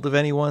a hold of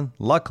anyone?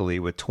 Luckily,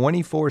 with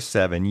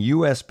 24/7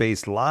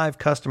 U.S.-based live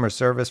customer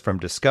service from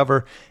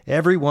Discover,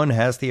 everyone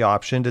has the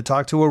option to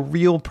talk to a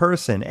real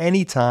person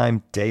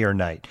anytime, day or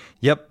night.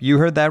 Yep, you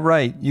heard that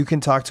right. You can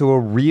talk to a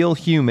real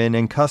human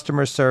in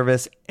customer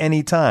service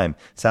anytime.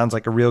 Sounds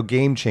like a real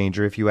game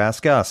changer if you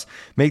ask us.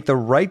 Make the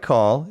right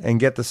call and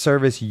get the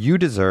service you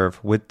deserve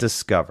with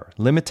Discover.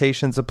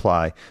 Limitations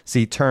apply.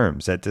 See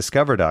terms at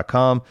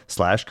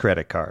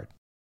discover.com/creditcard.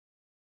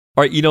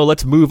 All right,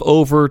 let's move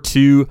over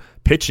to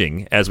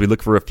pitching as we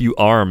look for a few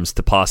arms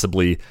to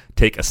possibly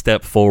take a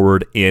step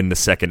forward in the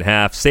second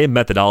half. Same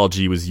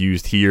methodology was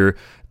used here,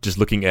 just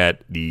looking at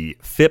the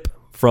FIP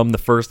from the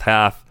first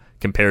half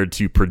compared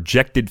to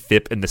projected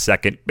FIP in the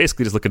second.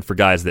 Basically just looking for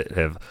guys that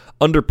have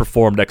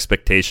underperformed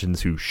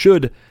expectations who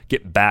should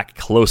get back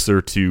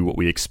closer to what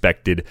we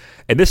expected.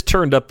 And this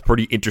turned up a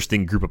pretty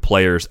interesting group of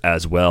players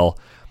as well.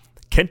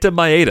 Kenta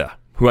Maeda,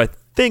 who I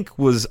think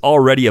was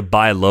already a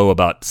buy low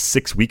about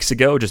 6 weeks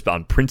ago, just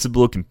on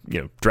principle,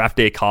 draft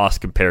day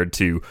cost compared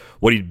to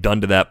what he'd done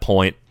to that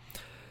point.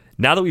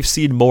 Now that we've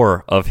seen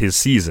more of his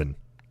season,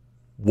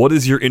 what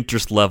is your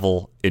interest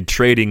level in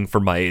trading for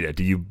Maeda?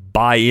 Do you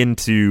buy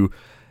into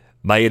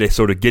Maeda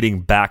sort of getting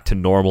back to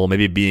normal,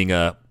 maybe being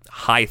a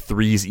high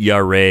 3s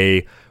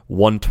ERA,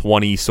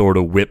 120 sort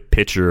of whip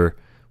pitcher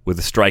with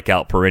a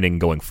strikeout per inning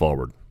going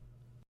forward?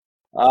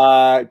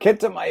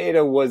 Kenta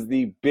Maeda was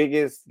the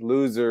biggest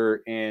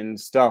loser in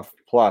Stuff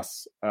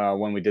Plus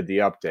when we did the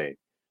update.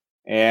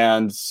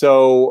 And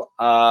so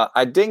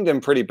I dinged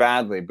him pretty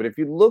badly. But if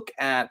you look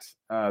at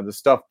the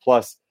Stuff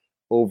Plus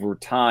over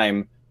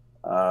time,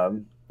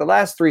 the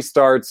last 3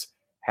 starts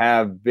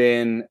have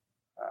been,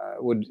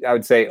 I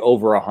would say,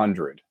 over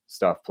 100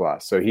 Stuff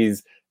Plus. So he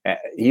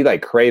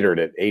like cratered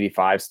at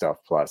 85 Stuff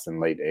Plus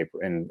in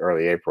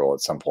early April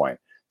at some point.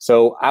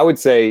 So I would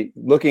say,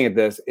 looking at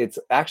this, it's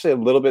actually a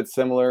little bit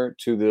similar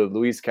to the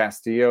Luis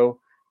Castillo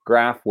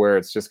graph, where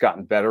it's just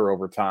gotten better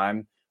over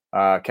time.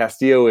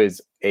 Castillo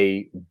is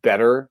a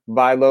better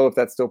buy low, if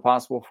that's still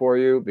possible for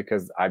you,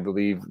 because I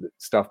believe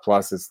Stuff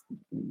Plus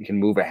you can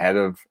move ahead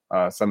of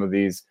some of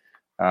these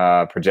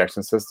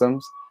projection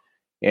systems.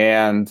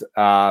 And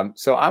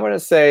so I'm going to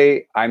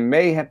say I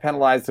may have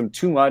penalized him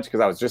too much because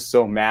I was just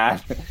so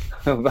mad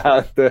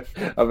about the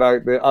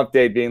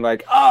update being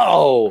like,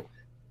 oh,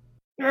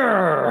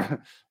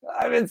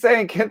 I've been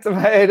saying Kenta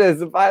Maeda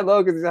is a buy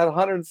low because he's had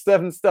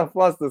 107 Stuff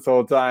Plus this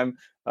whole time.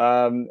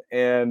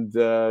 And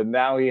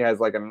now he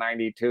has like a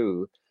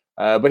 92.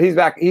 But he's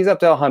back. He's up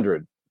to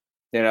 100,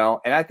 and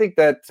I think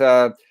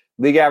that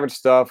league average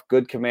stuff,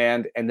 good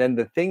command. And then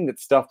the thing that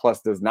Stuff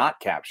Plus does not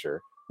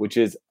capture, which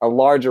is a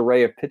large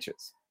array of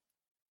pitches.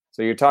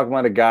 So you're talking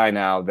about a guy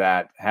now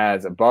that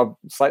has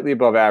slightly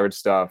above average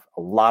stuff,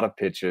 a lot of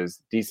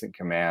pitches, decent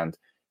command,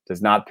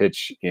 does not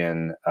pitch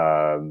in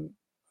a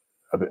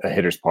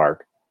hitter's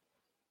park.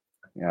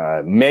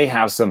 May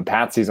have some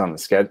patsies on the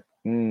schedule.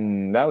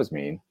 That was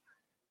mean.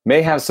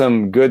 May have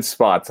some good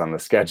spots on the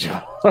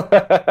schedule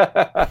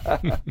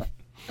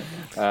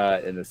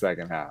in the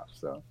second half.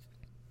 So,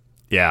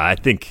 yeah, I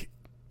think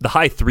the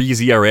high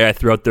 3s ERA I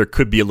threw out there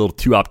could be a little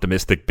too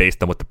optimistic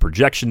based on what the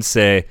projections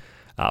say.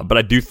 But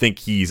I do think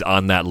he's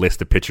on that list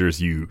of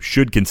pitchers you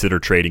should consider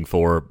trading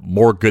for.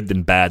 More good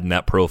than bad in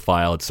that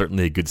profile. It's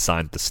certainly a good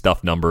sign that the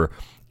stuff number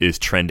is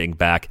trending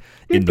back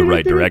in the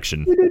right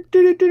direction.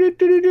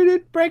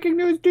 Breaking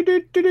news.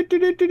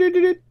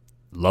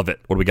 Love it.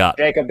 What do we got?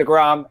 Jacob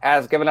deGrom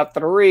has given up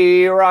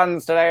 3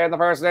 runs today in the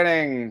first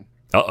inning.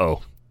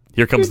 Uh-oh.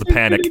 Here comes the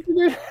panic.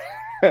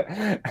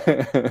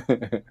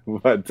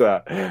 But,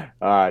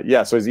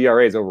 so his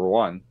ERA is over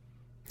 1.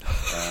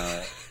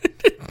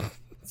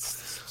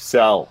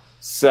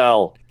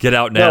 Sell. Get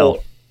out now.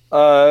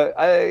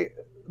 So,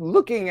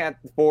 looking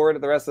forward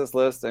at the rest of this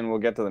list, and we'll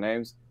get to the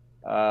names,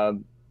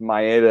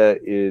 Maeda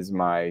is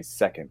my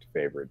second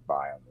favorite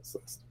buy on this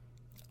list.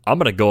 I'm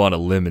going to go on a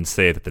limb and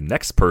say that the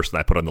next person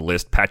I put on the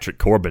list, Patrick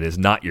Corbin, is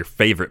not your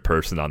favorite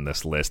person on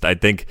this list. I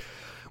think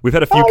we've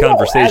had a few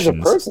conversations.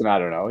 As a person, I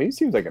don't know. He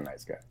seems like a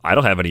nice guy. I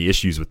don't have any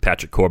issues with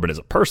Patrick Corbin as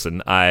a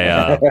person.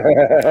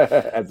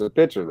 As a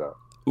pitcher, though.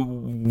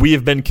 We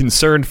have been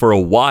concerned for a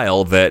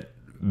while that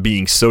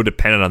being so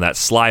dependent on that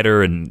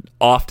slider and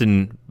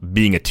often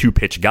being a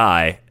 2-pitch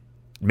guy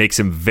makes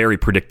him very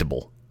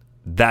predictable.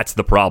 That's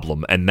the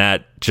problem, and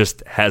that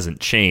just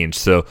hasn't changed.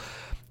 So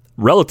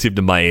relative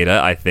to Maeda,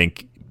 I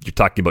think you're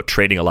talking about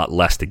trading a lot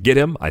less to get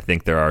him. I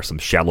think there are some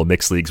shallow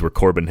mixed leagues where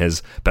Corbin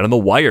has been on the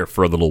wire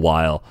for a little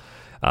while.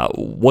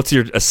 What's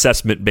your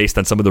assessment based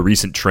on some of the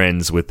recent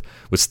trends with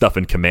stuff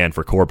in command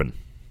for Corbin?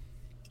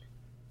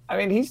 I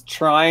mean, he's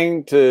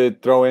trying to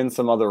throw in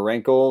some other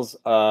wrinkles,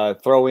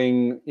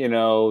 throwing,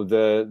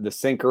 the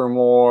sinker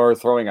more,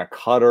 throwing a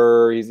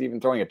cutter. He's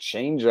even throwing a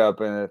changeup,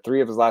 and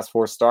 3 of his last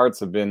 4 starts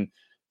have been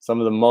some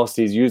of the most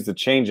he's used the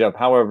changeup.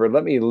 However,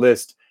 let me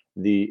list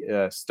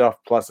the stuff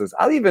pluses.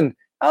 I'll even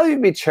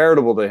be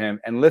charitable to him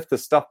and lift the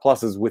stuff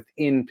pluses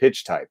within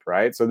pitch type,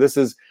 right? So this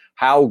is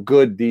how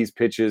good these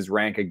pitches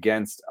rank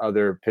against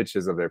other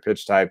pitches of their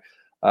pitch type.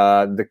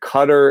 The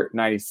cutter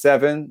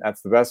 97,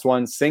 that's the best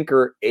one.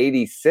 Sinker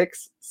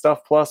 86 stuff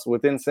plus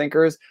within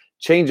sinkers.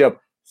 Changeup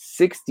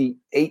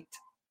 68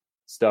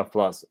 stuff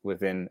plus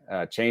within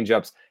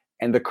changeups,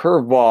 and the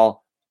curveball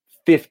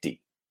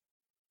 50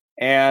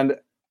 and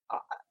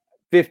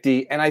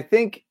 50. And I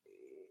think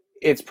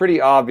it's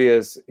pretty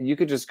obvious. You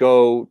could just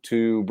go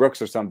to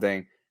Brooks or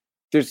something.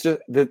 There's just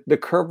the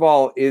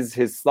curveball is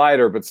his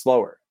slider, but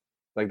slower.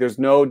 Like there's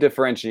no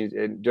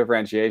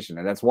differentiation,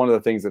 and that's one of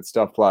the things that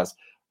stuff plus.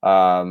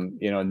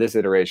 In this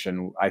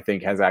iteration, I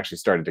think has actually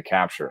started to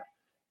capture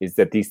is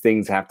that these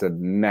things have to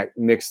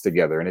mix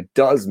together. And it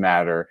does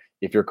matter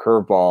if your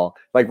curveball,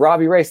 like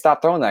Robbie Ray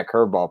stopped throwing that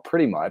curveball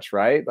pretty much,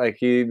 right?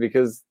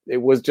 Because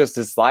it was just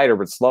his slider,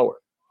 but slower.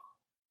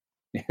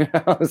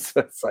 So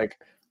it's like,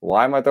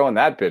 why am I throwing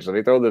that pitch? Let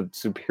me throw the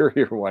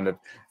superior one. If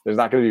there's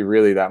not going to be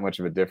really that much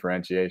of a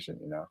differentiation,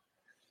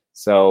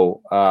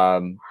 So,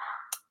 I'm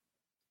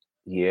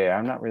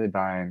not really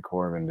buying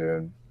Corbin,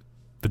 dude.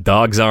 The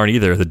dogs aren't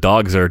either. The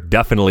dogs are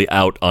definitely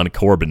out on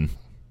Corbin.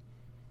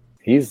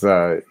 He's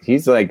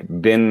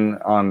like been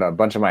on a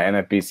bunch of my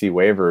NFBC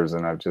waivers,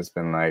 and I've just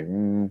been like,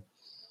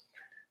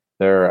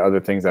 there are other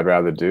things I'd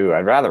rather do.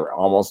 I'd rather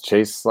almost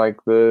chase like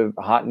the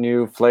hot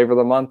new flavor of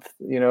the month,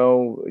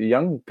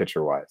 young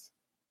pitcher wise.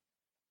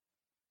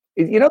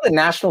 The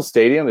National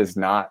Stadium is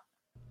not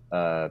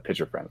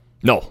pitcher friendly.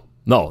 No.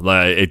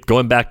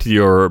 Going back to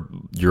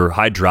your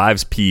high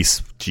drives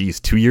piece,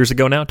 2 years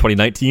ago now,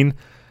 2019.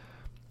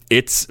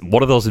 It's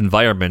one of those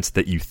environments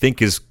that you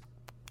think is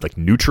like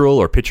neutral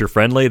or pitcher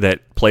friendly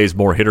that plays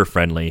more hitter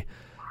friendly.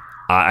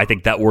 I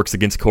think that works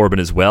against Corbin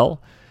as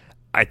well.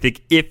 I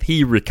think if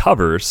he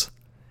recovers,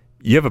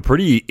 you have a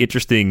pretty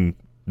interesting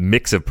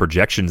mix of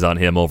projections on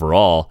him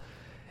overall.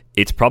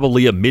 It's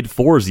probably a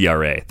mid-4s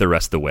ERA the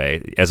rest of the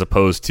way, as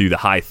opposed to the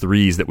high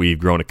 3s that we've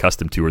grown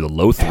accustomed to, or the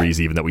low 3s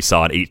even that we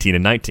saw in 18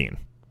 and 19.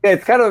 Yeah,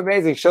 it's kind of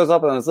amazing. It shows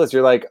up on this list.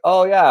 You're like,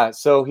 oh, yeah,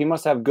 so he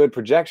must have good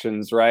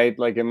projections, right?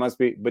 Like, it must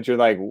be, but you're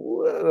like,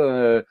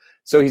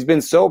 so he's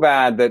been so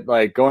bad that,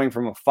 like, going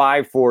from a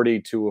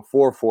 540 to a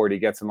 440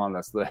 gets him on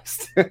this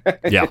list.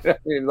 Yeah.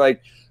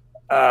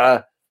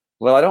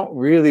 Well, I don't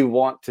really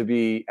want to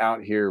be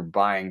out here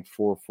buying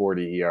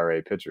 440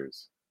 ERA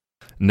pitchers.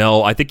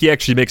 No, I think he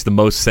actually makes the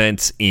most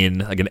sense in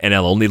like an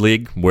NL-only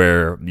league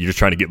where you're just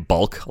trying to get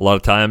bulk a lot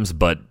of times,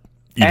 but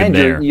even and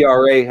there.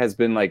 your ERA has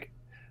been like,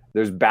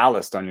 there's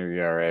ballast on your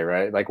ERA,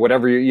 right? Like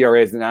whatever your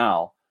ERA is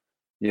now,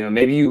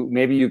 maybe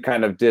you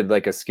kind of did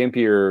like a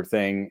skimpier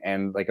thing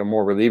and like a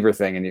more reliever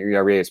thing, and your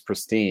ERA is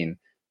pristine.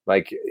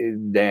 Like,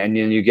 and then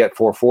you get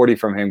 440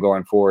 from him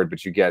going forward,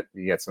 but you get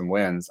some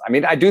wins. I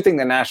mean, I do think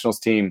the Nationals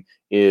team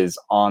is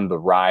on the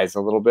rise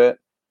a little bit,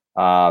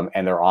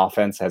 and their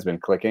offense has been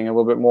clicking a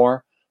little bit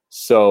more.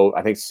 So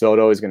I think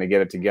Soto is going to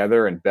get it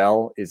together, and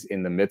Bell is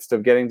in the midst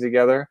of getting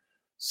together.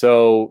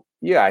 So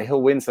yeah,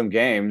 he'll win some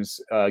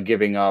games,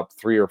 giving up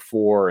 3 or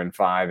 4 in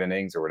 5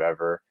 innings or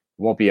whatever.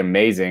 It won't be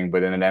amazing,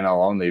 but in an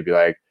NL only, you'd be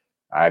like,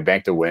 I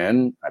banked a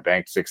win, I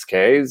banked 6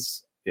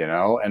 Ks,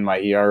 and my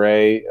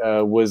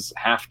ERA was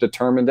half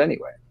determined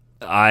anyway.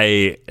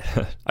 I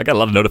got a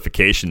lot of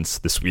notifications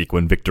this week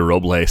when Victor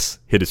Robles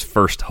hit his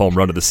first home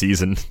run of the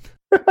season.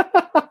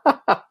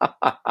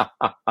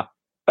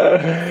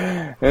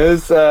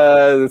 It's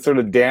the sort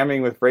of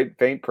damning with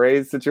faint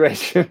praise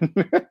situation.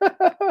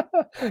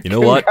 You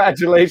know what?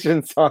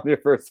 Congratulations on your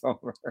first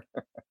homer.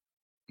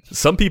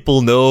 Some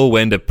people know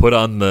when to put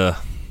on the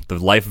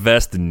life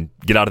vest and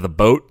get out of the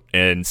boat,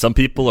 and some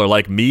people are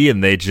like me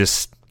and they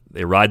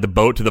ride the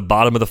boat to the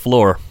bottom of the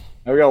floor.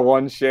 I've got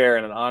one share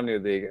in an Omni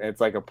league. It's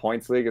like a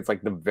points league. It's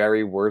like the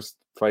very worst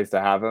place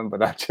to have him,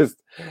 but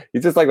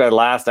he's just like that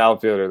last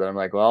outfielder that I'm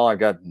like, well, I've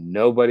got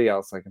nobody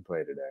else I can play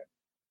today.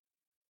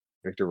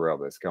 Victor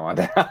Robles, come on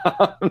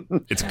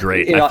down. It's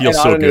great. I feel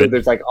so good.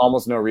 There's like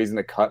almost no reason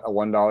to cut a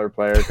 $1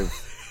 player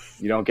because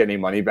you don't get any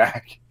money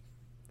back.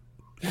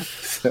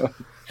 So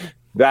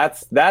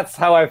that's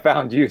how I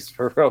found use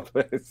for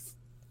Robles.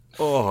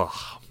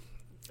 Oh,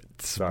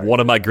 it's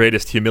one of my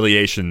greatest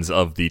humiliations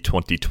of the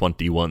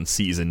 2021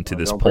 season to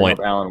this point. Bring up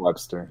Alan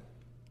Webster.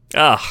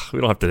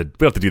 We don't have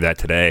to do that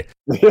today.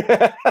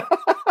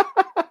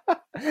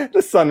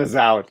 The sun is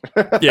out.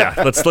 Yeah,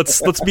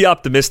 let's be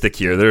optimistic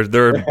here.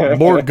 There are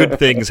more good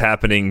things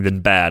happening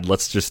than bad.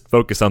 Let's just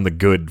focus on the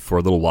good for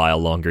a little while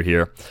longer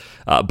here.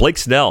 Blake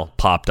Snell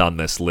popped on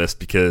this list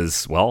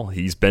because, well,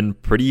 he's been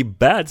pretty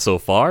bad so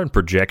far, and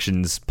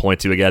projections point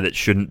to a guy that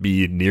shouldn't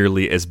be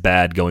nearly as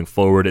bad going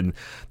forward. And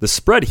the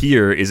spread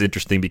here is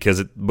interesting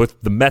because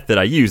with the method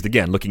I used,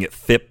 again, looking at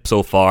FIP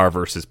so far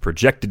versus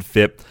projected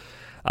FIP,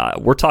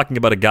 we're talking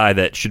about a guy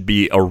that should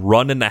be a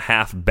run and a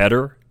half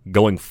better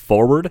going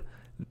forward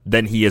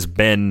than he has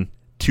been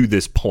to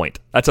this point.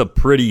 That's a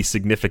pretty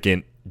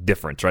significant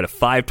difference, right? A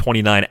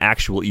 5.29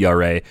 actual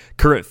ERA,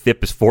 current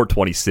FIP is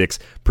 4.26,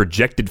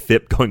 projected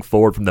FIP going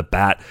forward from the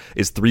bat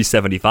is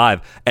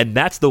 3.75, and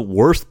that's the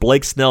worst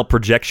Blake Snell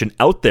projection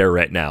out there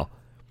right now.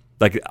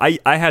 Like,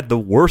 I had the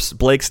worst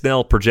Blake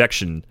Snell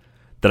projection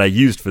that I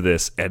used for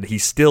this, and he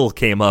still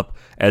came up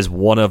as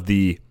one of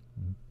the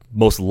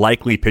most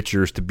likely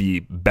pitchers to be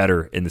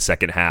better in the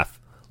second half,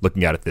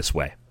 looking at it this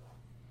way.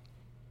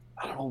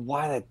 I don't know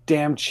why that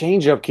damn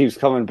changeup keeps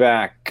coming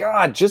back.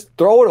 God, just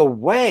throw it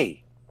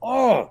away.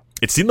 Oh,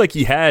 it seemed like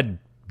he had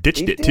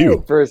ditched it did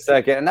too for a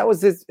second, and that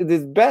was his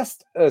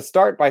best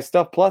start by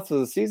Stuff Plus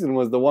of the season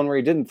was the one where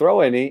he didn't throw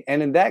any.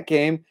 And in that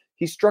game,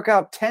 he struck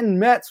out 10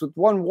 Mets with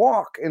 1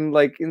 walk, and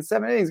like in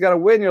 7 innings, got a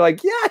win. You're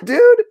like, yeah,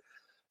 dude.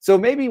 So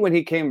maybe when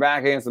he came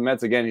back against the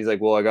Mets again, he's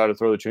like, well, I got to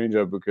throw the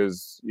changeup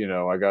because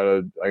I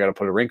gotta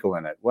put a wrinkle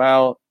in it.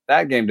 Well,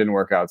 that game didn't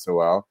work out so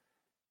well.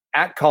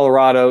 At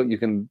Colorado,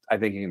 I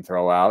think you can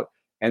throw out.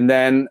 And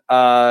then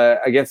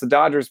against the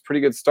Dodgers,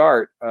 pretty good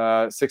start,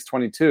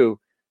 6.22.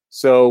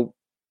 So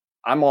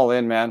I'm all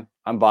in, man.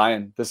 I'm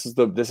buying. This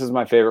is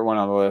my favorite one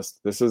on the list.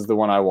 This is the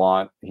one I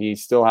want. He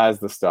still has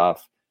the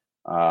stuff.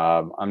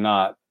 I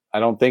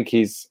don't think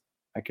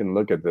I can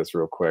look at this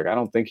real quick. I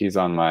don't think he's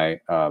on my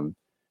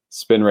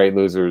spin rate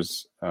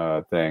losers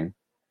thing.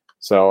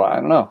 So I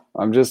don't know.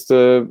 I'm just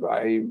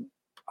I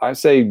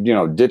say,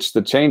 ditch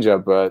the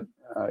changeup, but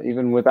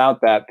even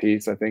without that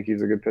piece, I think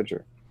he's a good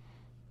pitcher.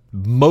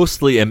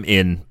 Mostly am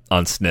in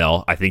on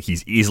Snell. I think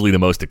he's easily the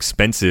most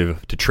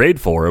expensive to trade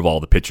for of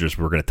all the pitchers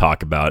we're going to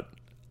talk about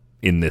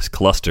in this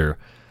cluster.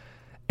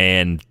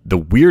 And the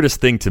weirdest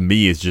thing to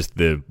me is just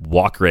the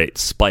walk rate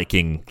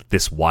spiking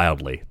this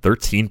wildly.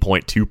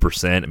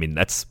 13.2%. I mean,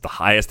 that's the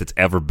highest it's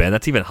ever been.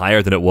 That's even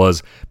higher than it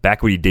was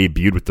back when he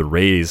debuted with the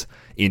Rays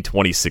in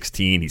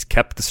 2016. He's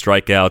kept the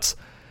strikeouts.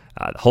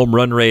 The home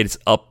run rate is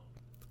up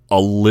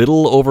a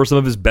little over some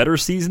of his better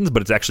seasons,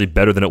 but it's actually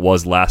better than it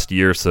was last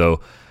year.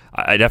 So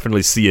I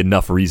definitely see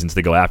enough reasons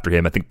to go after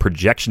him. I think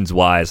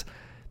projections-wise,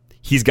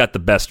 he's got the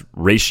best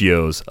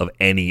ratios of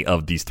any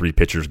of these 3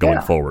 pitchers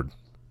going forward.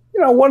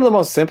 One of the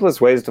most simplest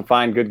ways to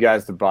find good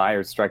guys to buy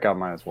are strikeout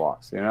minus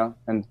walks,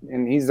 and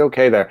he's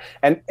okay there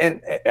and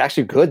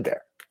actually good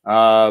there.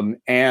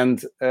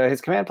 And his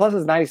command plus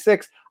is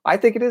 96. I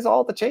think it is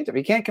all the changeup.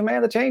 He can't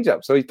command the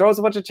changeup. So he throws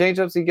a bunch of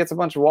changeups. He gets a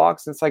bunch of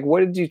walks. It's like,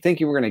 what did you think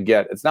you were going to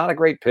get? It's not a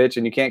great pitch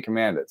and you can't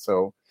command it.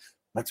 So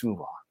let's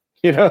move on.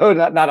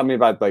 Not I mean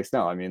about Blake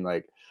Snell. I mean,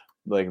 like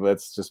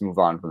let's just move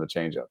on from the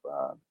changeup.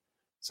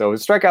 So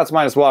his strikeouts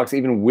minus walks,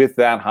 even with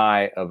that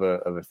high of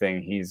a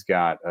thing, he's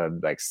got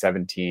like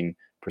 17%,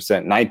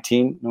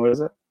 19. What is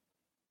it?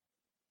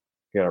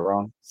 You got it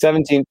wrong.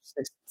 16.6,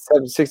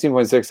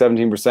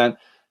 17%.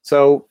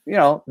 So,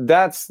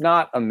 that's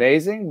not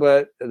amazing,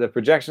 but the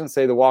projections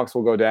say the walks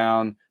will go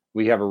down.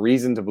 We have a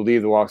reason to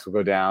believe the walks will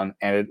go down,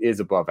 and it is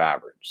above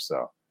average.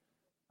 So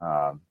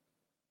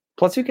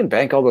Plus, you can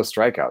bank all those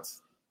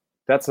strikeouts.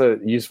 That's a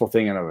useful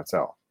thing in and of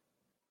itself.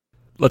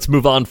 Let's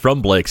move on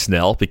from Blake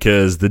Snell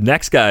because the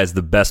next guy is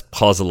the best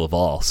puzzle of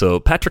all. So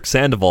Patrick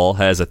Sandoval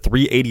has a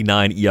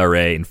 3.89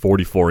 ERA in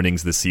 44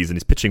 innings this season.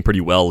 He's pitching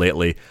pretty well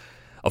lately.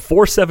 A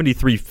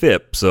 4.73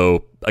 FIP.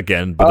 So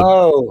again,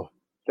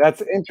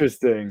 that's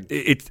interesting.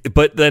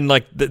 But then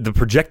like the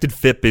projected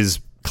FIP is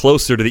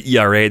closer to the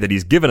ERA that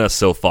he's given us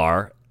so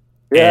far.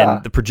 Yeah.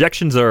 And the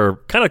projections are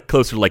kind of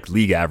closer to like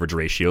league average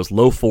ratios.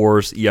 Low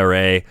 4s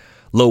ERA,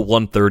 low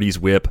 130s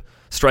WHIP,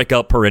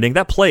 strikeout per inning.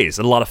 That plays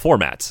in a lot of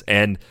formats.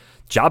 And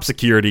job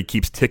security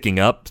keeps ticking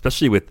up,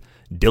 especially with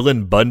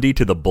Dylan Bundy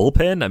to the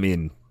bullpen. I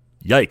mean,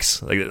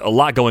 yikes. Like, a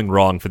lot going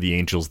wrong for the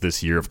Angels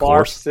this year, of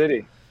course.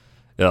 City.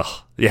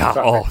 Ugh. Yeah.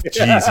 Sorry. Oh,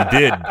 jeez, he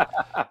did.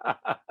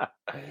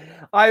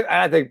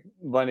 I think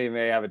Bundy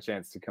may have a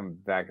chance to come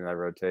back in that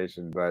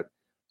rotation, but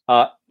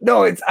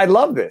no, I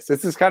love this.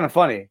 This is kind of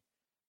funny.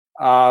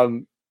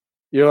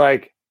 You're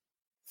like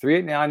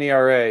 3.89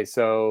 ERA,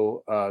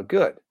 so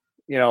good.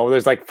 You know,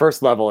 there's like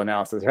first level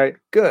analysis, right?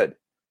 Good.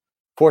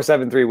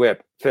 4.73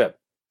 WHIP, FIP,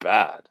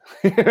 bad.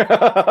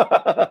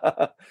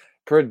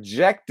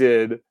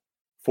 Projected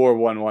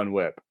 4.11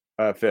 WHIP,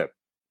 FIP,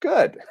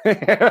 good.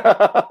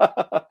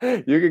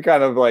 You can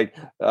kind of like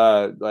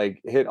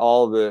hit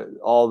all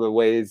the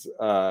ways,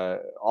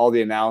 all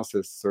the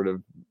analysis sort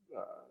of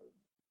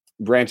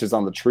branches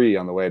on the tree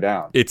on the way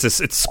down. It's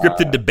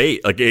scripted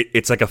debate. Like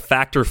it's like a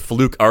factor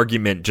fluke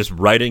argument just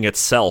writing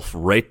itself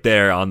right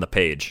there on the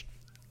page.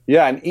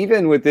 Yeah, and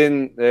even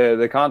within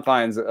the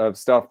confines of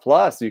Stuff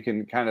Plus, you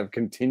can kind of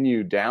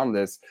continue down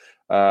this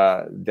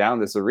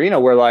arena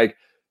where like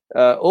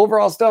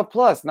overall Stuff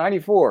Plus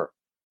 94,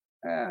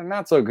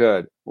 not so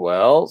good.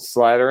 Well,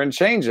 slider and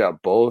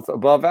changeup both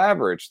above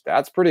average.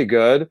 That's pretty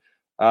good.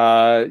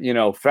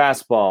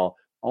 Fastball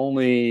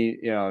only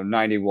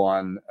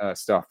 91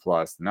 Stuff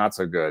Plus, not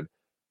so good.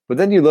 But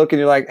then you look and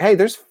you're like, hey,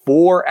 there's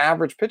 4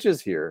 average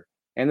pitches here,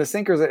 and the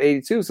sinker's at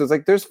 82, so it's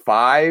like there's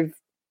 5.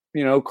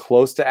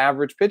 Close to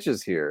average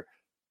pitches here.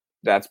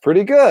 That's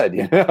pretty good,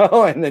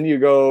 And then you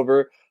go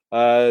over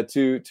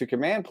to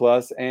Command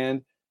Plus,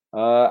 and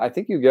I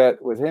think you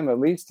get with him at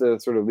least a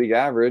sort of league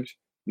average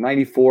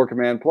 94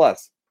 Command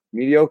Plus,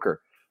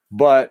 mediocre.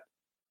 But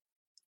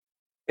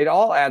it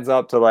all adds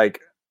up to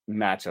like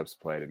matchups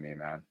play to me,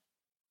 man.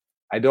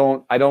 I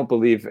don't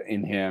believe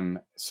in him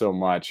so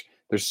much.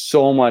 There's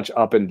so much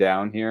up and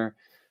down here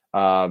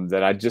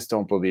that I just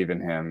don't believe in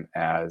him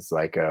as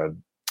like a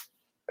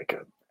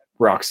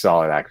rock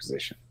solid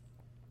acquisition.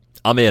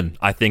 I'm in.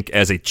 I think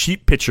as a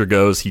cheap pitcher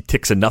goes, he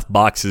ticks enough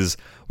boxes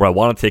where I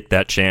want to take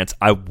that chance.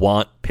 I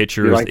want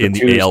pitchers in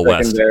the AL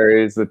West.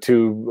 The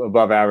 2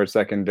 above average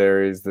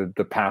secondaries,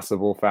 the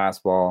passable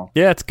fastball.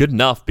 Yeah, it's good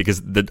enough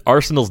because the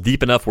arsenal's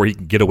deep enough where he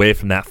can get away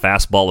from that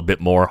fastball a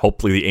bit more.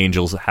 Hopefully the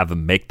Angels have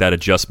him make that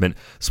adjustment.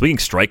 Swinging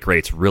strike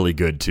rate's really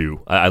good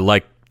too. I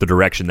like the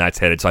direction that's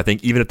headed. So I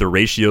think even if the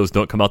ratios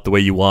don't come out the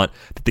way you want,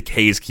 the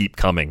Ks keep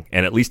coming.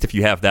 And at least if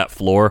you have that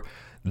floor,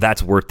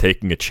 that's worth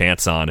taking a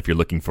chance on if you're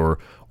looking for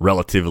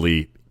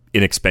relatively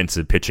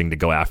inexpensive pitching to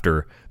go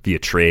after via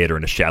trade or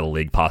in a shadow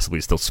league, possibly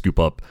still scoop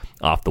up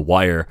off the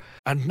wire.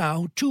 And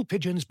now, 2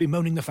 pigeons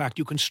bemoaning the fact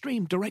you can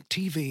stream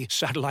DirecTV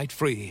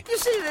satellite-free. You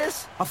see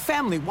this? A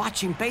family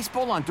watching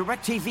baseball on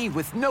DirecTV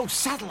with no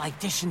satellite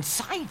dish in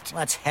sight.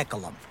 Let's heckle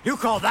them. You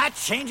call that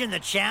changing the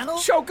channel?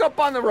 Choke up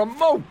on the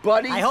remote,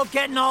 buddy. I hope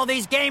getting all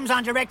these games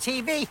on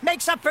DirecTV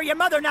makes up for your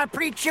mother not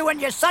pre-chewing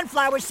your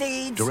sunflower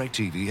seeds.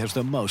 DirecTV has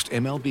the most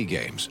MLB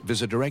games.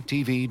 Visit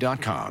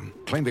DirecTV.com.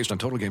 Claim based on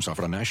total games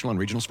offered on national and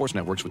regional sports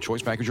networks with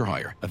choice package or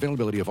higher.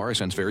 Availability of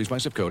RSNs varies by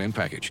zip code and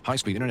package.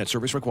 High-speed internet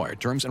service required.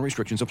 Terms and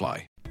restrictions apply.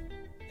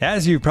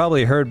 As you've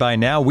probably heard by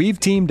now, we've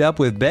teamed up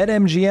with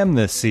BetMGM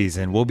this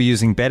season. We'll be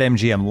using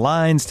BetMGM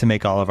lines to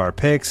make all of our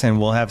picks, and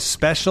we'll have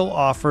special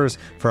offers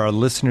for our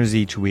listeners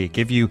each week.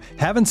 If you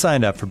haven't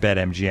signed up for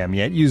BetMGM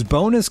yet, use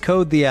bonus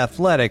code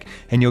THEATHLETIC,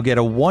 and you'll get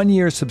a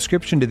 1-year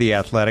subscription to The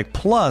Athletic,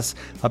 plus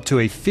up to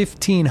a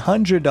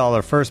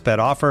 $1,500 first bet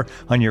offer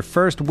on your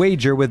first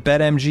wager with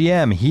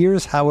BetMGM.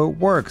 Here's how it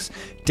works.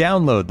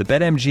 Download the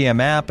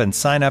BetMGM app and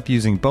sign up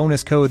using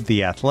bonus code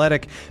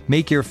THEATHLETIC.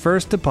 Make your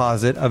first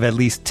deposit of at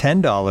least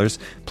 $10.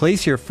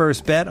 Place your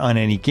first bet on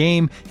any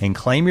game and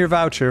claim your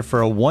voucher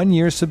for a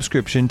 1-year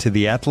subscription to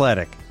The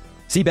Athletic.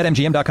 See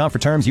BetMGM.com for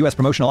terms. U.S.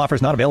 promotional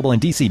offers not available in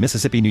D.C.,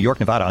 Mississippi, New York,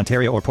 Nevada,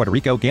 Ontario, or Puerto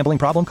Rico. Gambling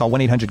problem? Call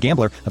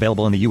 1-800-GAMBLER.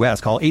 Available in the U.S.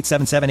 Call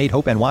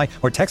 877-8-HOPE-NY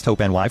or text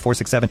HOPE-NY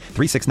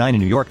 467-369 in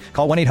New York.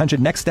 Call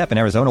 1-800-NEXT-STEP in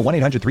Arizona.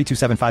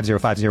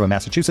 1-800-327-5050 in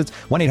Massachusetts.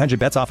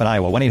 1-800-BETS-OFF in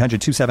Iowa.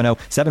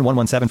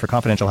 1-800-270-7117 for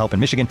confidential help in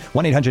Michigan.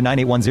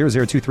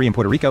 1-800-981-0023 in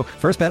Puerto Rico.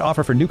 First bet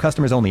offer for new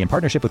customers only in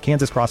partnership with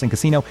Kansas Crossing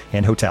Casino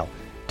and Hotel.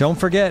 Don't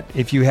forget,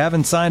 if you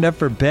haven't signed up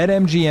for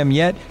BetMGM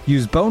yet,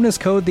 use bonus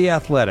code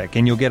THEATHLETIC,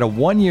 and you'll get a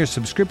 1-year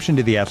subscription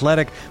to The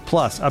Athletic,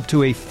 plus up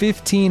to a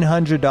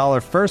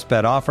 $1,500 first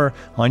bet offer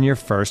on your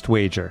first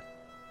wager.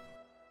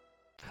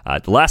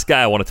 The last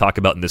guy I want to talk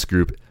about in this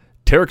group,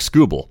 Tarik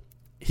Skubal.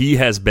 He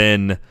has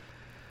been...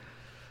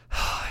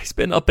 he's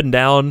been up and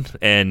down,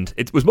 and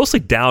it was mostly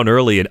down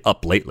early and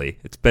up lately.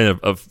 It's been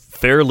a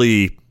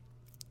fairly,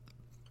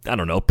 I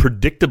don't know,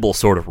 predictable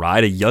sort of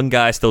ride. A young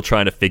guy still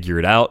trying to figure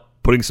it out,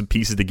 putting some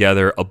pieces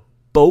together, a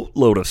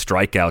boatload of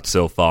strikeouts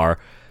so far.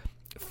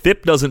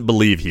 FIP doesn't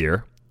believe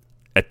here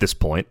at this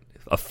point.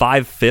 A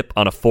 5 FIP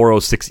on a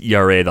 4.06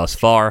 ERA thus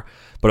far,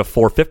 but a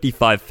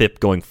 4.55 FIP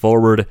going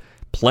forward.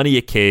 Plenty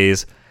of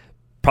Ks,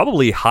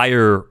 probably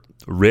higher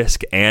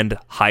risk and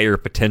higher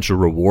potential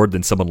reward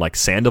than someone like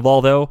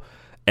Sandoval, though.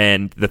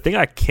 And the thing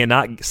I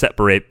cannot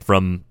separate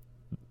from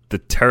the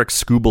Tarik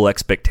Skubal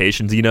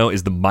expectations,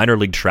 is the minor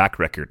league track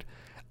record.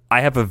 I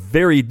have a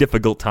very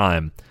difficult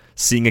time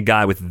seeing a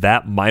guy with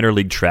that minor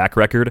league track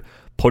record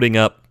putting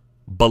up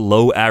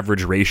below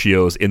average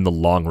ratios in the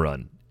long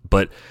run.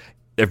 But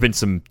there have been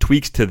some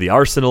tweaks to the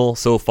arsenal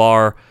so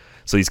far,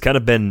 so he's kind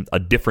of been a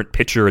different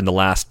pitcher in the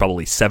last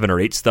probably 7 or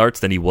 8 starts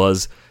than he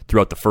was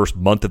throughout the first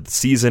month of the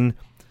season.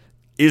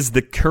 Is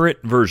the current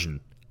version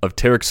of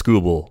Tarik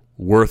Skubal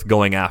worth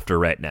going after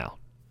right now?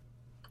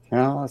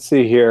 Let's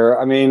see here.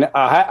 I mean,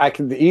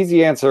 the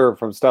easy answer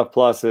from Stuff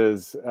Plus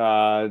is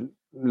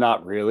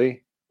not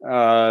really.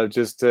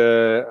 Just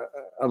a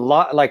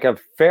lot, like a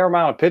fair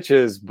amount of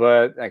pitches,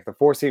 but like the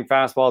 4-seam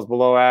fastball is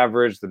below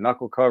average. The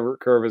knuckle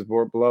curve is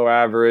below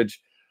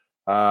average.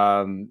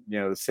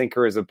 The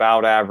sinker is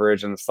about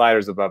average, and the slider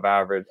is about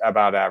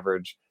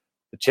average.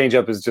 The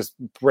changeup is just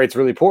rates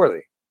really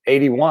poorly.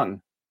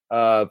 81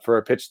 for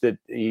a pitch that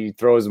he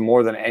throws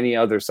more than any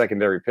other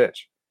secondary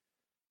pitch.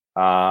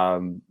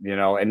 And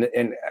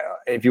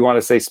if you want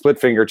to say split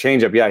finger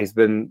changeup, yeah, he's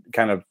been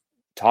kind of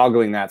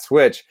toggling that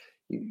switch.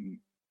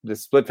 The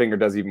split finger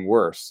does even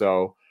worse.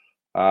 So,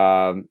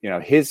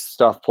 his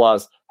Stuff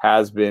Plus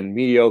has been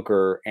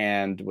mediocre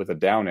and with a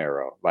down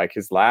arrow. Like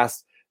his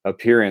last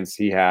appearance,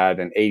 he had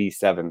an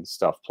 87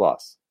 Stuff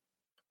Plus.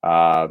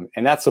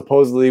 And that's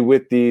supposedly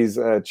with these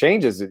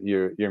changes that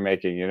you're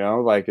making,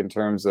 like in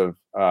terms of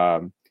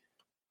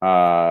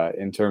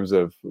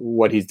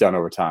what he's done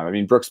over time. I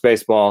mean, Brooks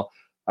Baseball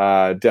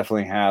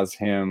definitely has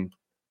him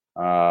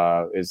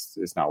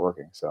is not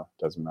working, so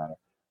it doesn't matter.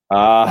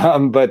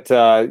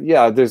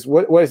 There's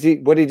what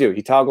did he do?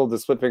 He toggled the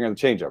split finger and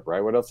the changeup,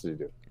 right? What else did he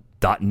do?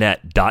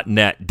 .net.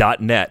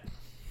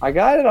 I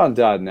got it on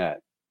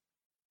 .net.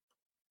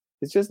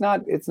 It's just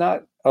not. It's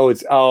not.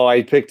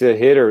 I picked a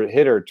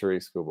hitter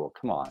Tarik Skubal.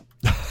 Come on.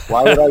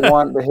 Why would I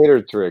want the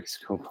hitter Tarik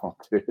Skubal,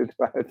 dude?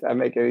 Why does that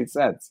make any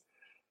sense?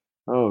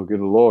 Oh, good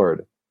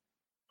Lord.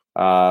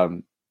 All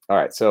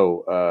right.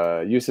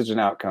 So usage and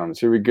outcomes.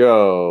 Here we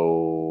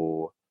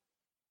go.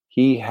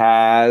 He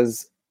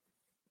has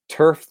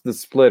turfed the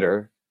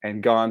splitter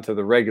and gone to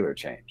the regular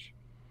change,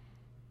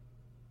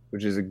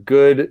 which is a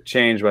good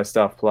change by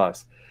Stuff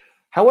Plus.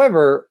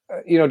 However,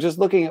 just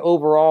looking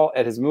overall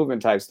at his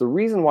movement types, the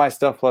reason why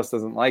Stuff Plus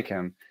doesn't like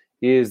him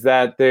is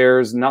that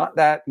there's not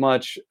that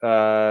much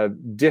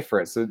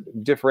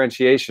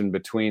differentiation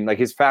between, like,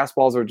 his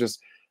fastballs are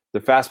just, the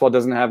fastball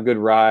doesn't have good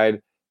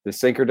ride, the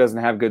sinker doesn't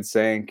have good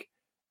sink,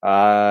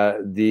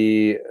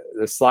 the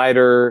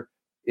slider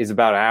is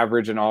about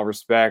average in all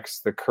respects,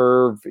 the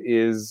curve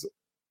is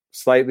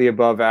slightly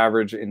above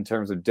average in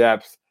terms of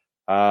depth,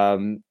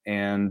 and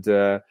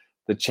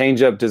the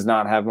changeup does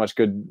not have much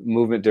good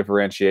movement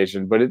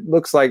differentiation, but it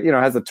looks like,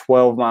 has a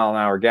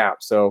 12-mile-an-hour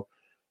gap. So,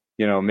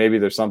 maybe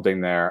there's something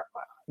there.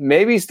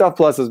 Maybe Stuff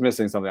Plus is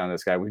missing something on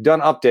this guy. We've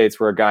done updates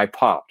where a guy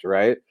popped,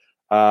 right?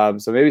 So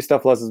maybe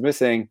Stuff Plus is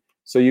missing.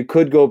 So you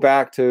could go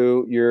back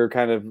to your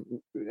kind of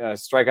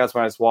strikeouts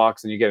minus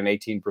walks, and you get an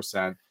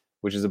 18%,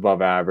 which is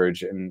above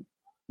average. And,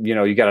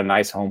 you got a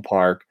nice home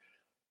park.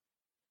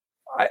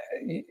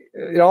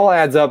 It all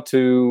adds up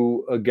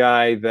to a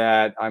guy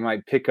that I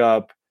might pick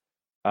up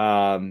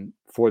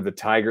for the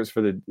Tigers.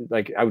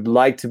 I would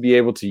like to be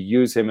able to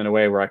use him in a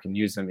way where I can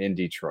use him in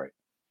Detroit,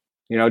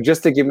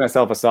 just to give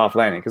myself a soft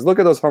landing. Because look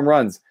at those home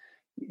runs.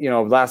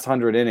 Last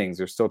 100 innings,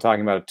 they're still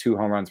talking about 2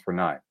 home runs per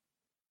 9.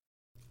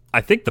 I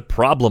think the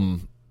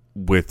problem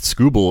with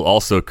Skubal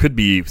also could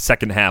be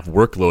second half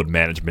workload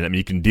management. I mean,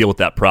 you can deal with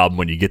that problem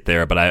when you get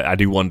there, but I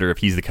do wonder if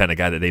he's the kind of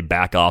guy that they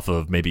back off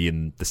of maybe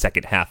in the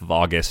second half of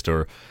August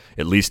or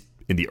at least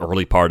in the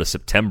early part of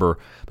September.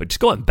 But just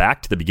going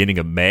back to the beginning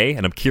of May,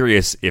 and I'm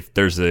curious if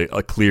there's a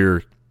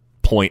clear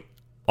point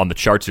on the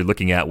charts you're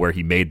looking at where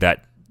he made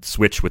that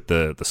switch with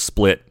the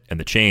split and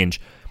the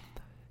change.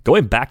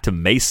 Going back to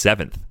May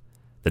 7th,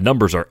 the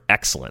numbers are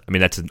excellent. I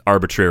mean, that's an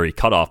arbitrary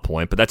cutoff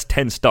point, but that's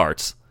 10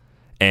 starts.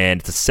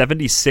 And it's a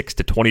 76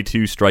 to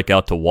 22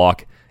 strikeout to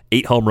walk,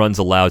 8 home runs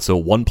allowed,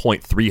 so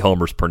 1.3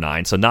 homers per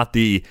 9. So not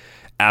the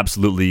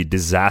absolutely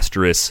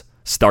disastrous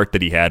start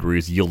that he had where he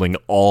was yielding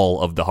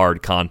all of the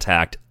hard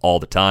contact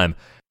all the time.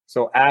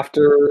 So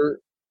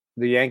after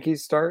the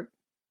Yankees start?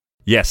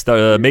 Yes,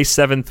 the May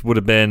 7th would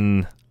have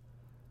been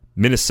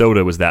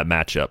Minnesota was that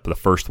matchup, the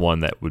first one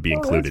that would be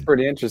included. That's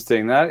pretty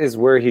interesting. That is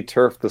where he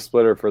turfed the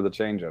splitter for the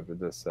changeup, it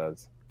just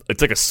says.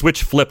 It's like a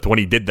switch flipped when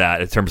he did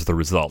that in terms of the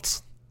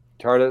results.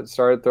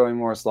 Started throwing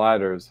more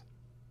sliders.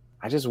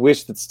 I just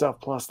wish that Stuff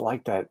Plus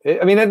liked that.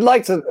 I mean, it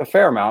likes a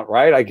fair amount,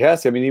 right? I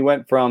guess. I mean, he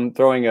went from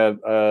throwing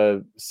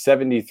a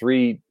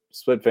 73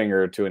 split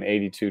finger to an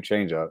 82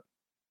 changeup.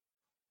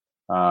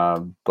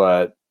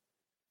 But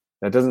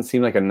that doesn't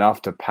seem like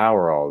enough to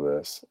power all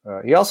this.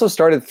 He also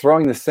started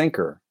throwing the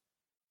sinker,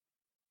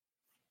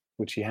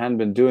 which he hadn't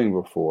been doing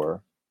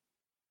before.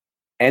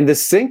 And the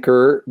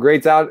sinker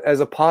grades out as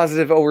a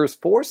positive over his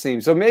four seam.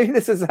 So maybe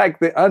this is like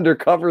the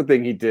undercover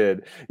thing he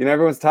did. You know,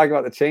 everyone's talking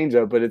about the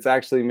changeup, but it's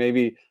actually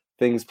maybe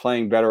things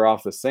playing better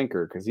off the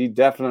sinker, because he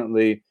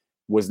definitely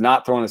was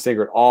not throwing the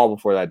sinker at all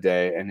before that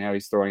day. And now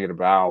he's throwing it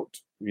about,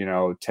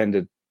 10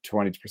 to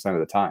 20% of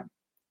the time,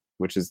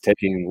 which is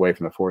taking away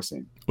from the four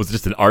seam. Was it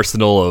just an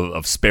arsenal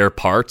of spare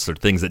parts or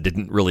things that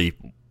didn't really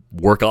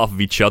work off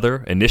of each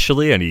other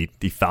initially, and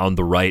he found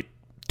the right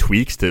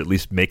tweaks to at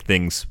least make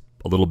things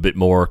a little bit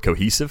more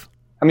cohesive?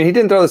 I mean, he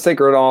didn't throw the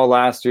sinker at all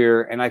last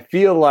year, and I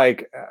feel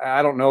like,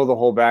 I don't know the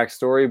whole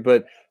backstory,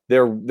 but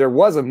there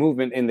was a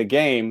movement in the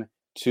game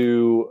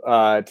to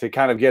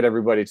kind of get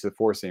everybody to the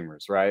four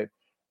seamers, right?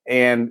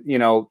 And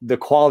the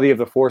quality of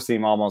the four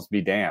seam almost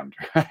be damned,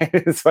 right?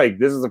 It's like,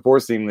 this is a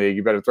four seam league,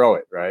 you better throw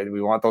it, right?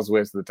 We want those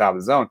whiffs to the top of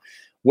the zone.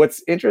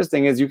 What's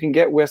interesting is you can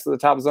get whiffs to the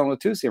top of the zone with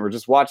two seamer.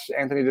 Just watch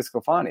Anthony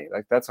DeSclafani.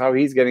 Like, that's how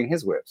he's getting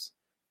his whiffs.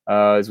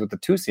 Is with the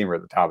two seamer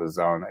at the top of the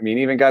zone. I mean,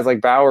 even guys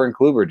like Bauer and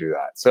Kluber do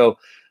that. So,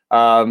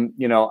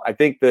 I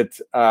think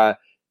that,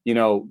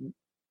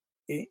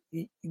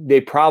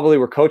 they probably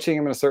were coaching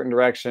him in a certain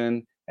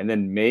direction. And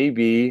then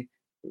maybe,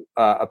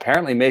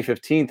 apparently May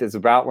 15th is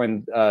about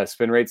when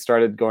spin rates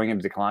started going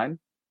into decline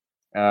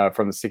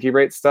from the sticky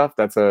rate stuff.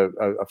 That's a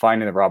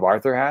finding that Rob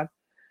Arthur had.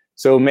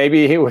 So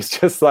maybe he was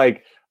just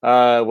like,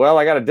 well,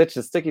 I got to ditch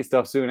the sticky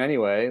stuff soon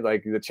anyway.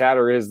 Like, the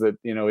chatter is that,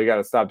 we got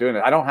to stop doing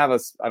it. I don't have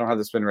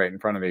the spin rate in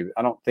front of me.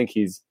 I don't think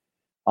he's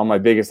on my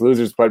Biggest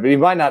Losers, but he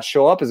might not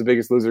show up as a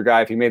Biggest Loser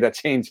guy if he made that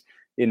change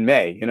in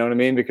May. You know what I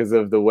mean? Because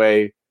of the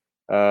way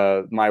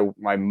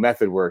my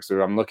method works.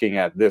 So I'm looking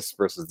at this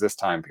versus this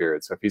time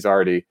period. So if he's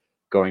already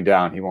going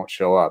down, he won't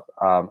show up.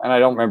 And I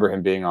don't remember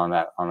him being on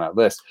that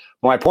list.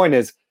 But my point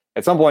is,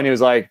 at some point he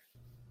was like,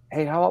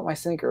 hey, how about my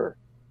sinker?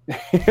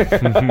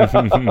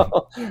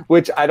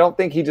 Which I don't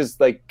think he just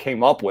like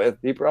came up with.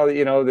 He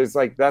probably, there's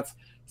like, that's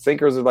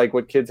sinkers are like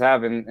what kids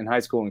have in high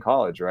school and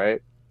college,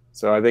 right?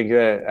 So I think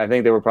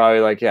they were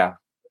probably like, yeah,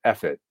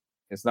 F it.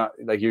 It's not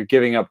like you're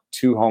giving up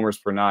 2 homers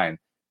per 9,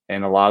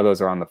 and a lot of those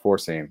are on the four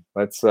seam.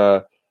 Let's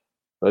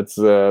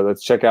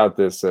check out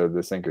this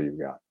sinker you've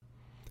got.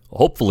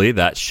 Hopefully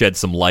that sheds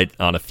some light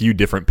on a few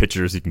different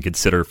pitchers you can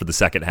consider for the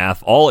second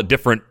half, all at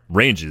different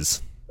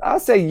ranges. I'll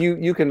say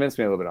you convinced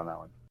me a little bit on that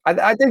one.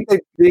 I think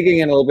they're digging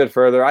in a little bit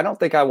further. I don't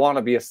think I want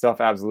to be a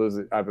Stuff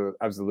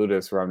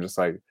absolutist where I'm just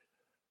like,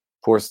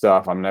 poor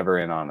Stuff, I'm never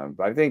in on him.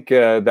 But I think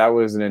that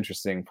was an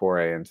interesting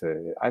foray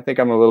into. I think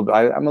I'm a little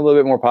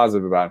bit more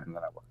positive about him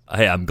than I was.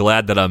 Hey, I'm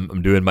glad that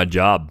I'm doing my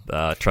job,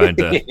 trying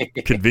to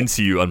convince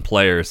you on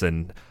players,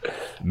 and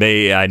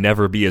may I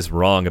never be as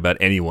wrong about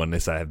anyone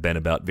as I have been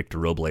about Victor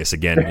Robles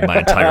again in my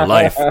entire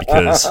life,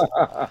 because,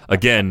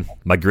 again,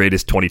 my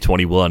greatest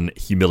 2021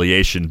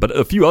 humiliation. But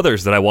a few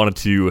others that I wanted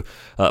to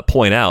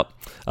point out.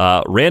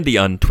 Randy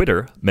on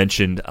Twitter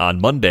mentioned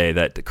on Monday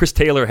that Chris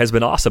Taylor has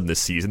been awesome this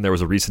season. There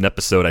was a recent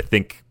episode, I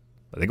think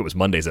it was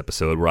Monday's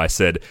episode, where I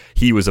said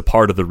he was a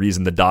part of the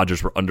reason the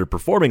Dodgers were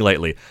underperforming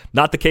lately.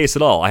 Not the case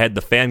at all. I had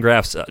the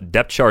Fangraphs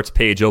depth charts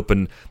page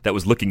open that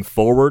was looking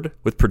forward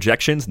with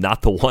projections,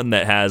 not the one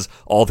that has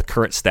all the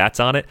current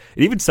stats on it.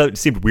 It even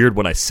seemed weird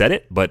when I said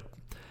it, but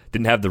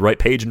didn't have the right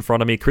page in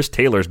front of me. Chris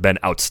Taylor's been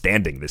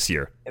outstanding this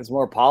year. It's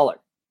more Pollock,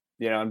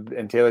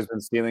 and Taylor's been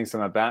stealing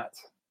some at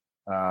bats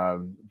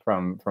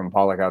from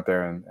Pollock out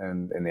there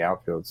and in the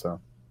outfield.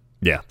 So.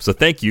 Yeah, so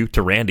thank you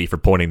to Randy for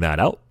pointing that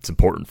out. It's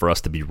important for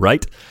us to be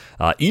right.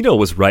 Eno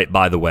was right,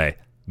 by the way.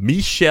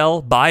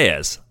 Michel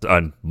Baez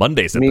on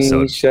Monday's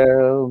episode.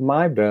 Michel,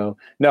 my bell.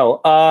 No,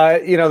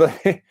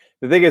 the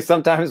thing is,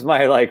 sometimes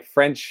my like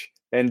French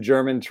and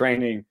German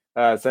training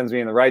sends me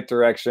in the right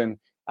direction.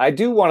 I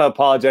do want to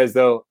apologize,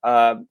 though.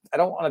 I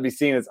don't want to be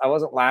seen as I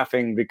wasn't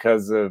laughing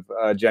because of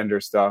gender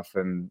stuff,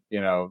 and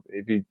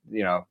if you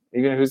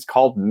even if it's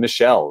called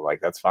Michelle, like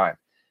that's fine.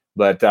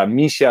 But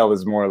Michel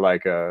is more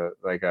like a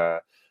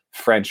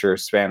French or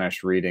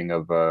Spanish reading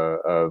of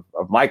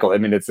Michael. I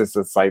mean, it's just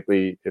a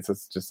slightly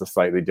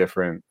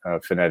different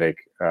phonetic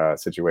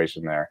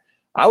situation there.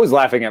 I was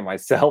laughing at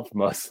myself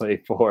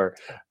mostly for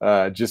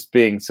just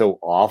being so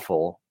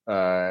awful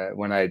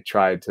when I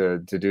tried to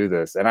do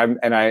this, and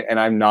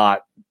I'm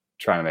not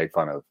trying to make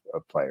fun of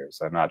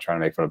players. I'm not trying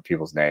to make fun of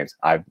people's names.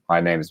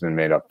 My name has been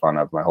made up fun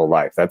of my whole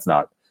life. That's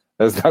not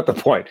the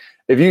point.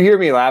 If you hear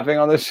me laughing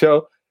on this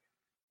show,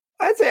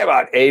 I'd say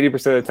about 80%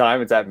 of the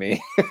time it's at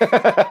me.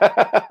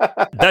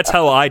 That's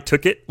how I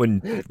took it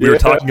when we were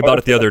talking about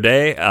it the other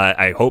day.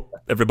 I hope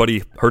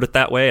everybody heard it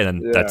that way.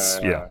 And that's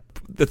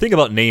the thing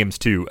about names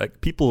too.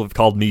 People have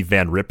called me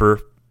Van Ripper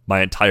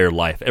my entire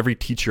life. Every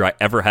teacher I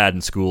ever had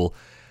in school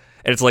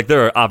And it's like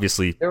there are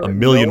obviously There a are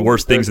million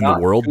worse things in the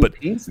not world, two but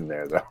P's in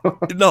there though.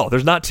 no,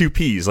 there's not two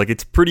P's. Like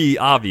it's pretty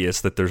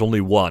obvious that there's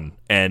only one,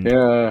 and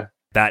Yeah.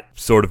 that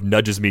sort of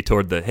nudges me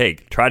toward the hey,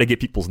 try to get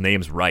people's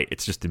names right.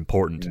 It's just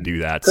important to do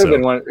that. Could have So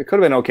been one. It could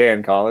have been okay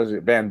in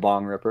college. Van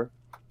Bong Ripper.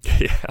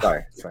 yeah,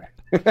 Sorry.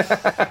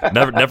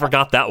 never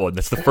got that one.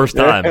 That's the first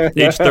time.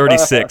 Age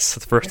 36. That's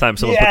the first time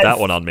someone put Yes. that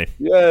one on me.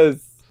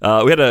 Yes.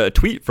 We had a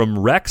tweet from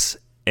Rex,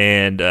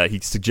 and he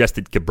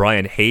suggested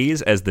Brian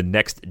Hayes as the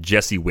next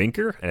Jesse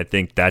Winker, and I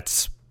think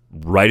that's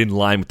right in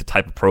line with the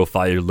type of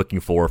profile you're looking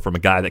for from a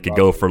guy that could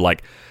go for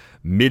like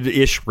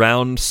mid-ish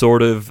round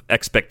sort of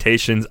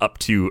expectations up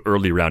to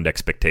early round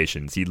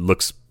expectations. He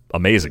looks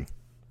amazing.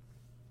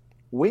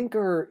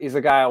 Winker is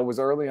a guy who was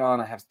early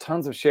on. I have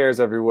tons of shares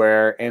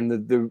everywhere, and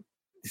the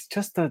it's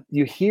just that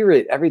you hear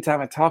it every time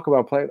I talk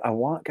about players. I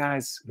want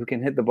guys who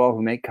can hit the ball,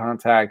 who make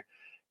contact,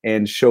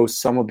 and show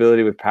some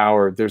ability with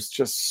power. There's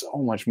just so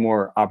much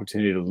more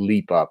opportunity to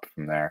leap up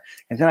from there.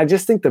 And then I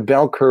just think the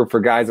bell curve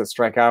for guys that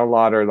strike out a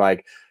lot are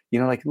like,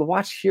 like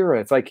watch Hira.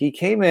 It's like he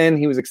came in,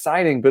 he was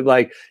exciting, but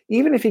like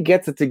even if he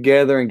gets it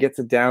together and gets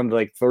it down to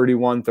like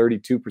 31,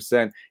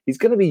 32%, he's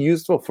going to be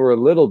useful for a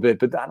little bit,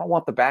 but I don't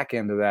want the back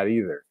end of that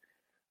either.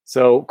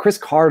 So Chris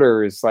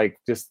Carter is like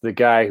just the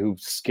guy who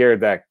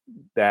scared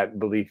that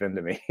belief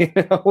into me.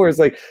 Where it's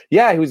like,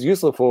 yeah, he was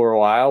useful for a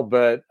while,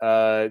 but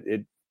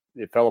it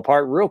fell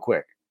apart real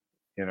quick,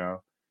 and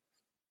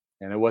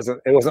it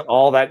wasn't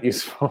all that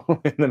useful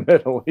in the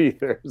middle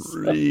either. So.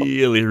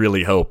 Really,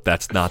 really hope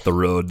that's not the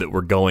road that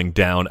we're going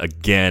down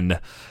again.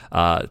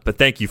 But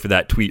thank you for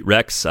that tweet,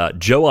 Rex.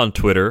 Joe on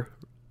Twitter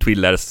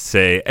tweeted at us to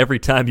say, every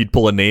time you'd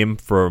pull a name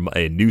from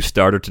a new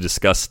starter to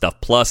discuss Stuff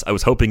Plus, I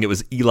was hoping it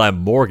was Eli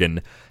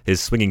Morgan.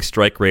 His swinging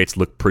strike rates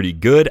look pretty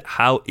good.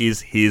 How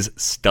is his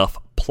Stuff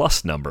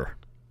Plus number?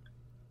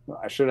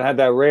 I should have had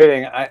that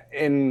rating.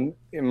 In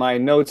my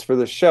notes for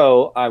the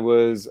show, I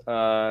was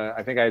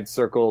I think I had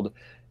circled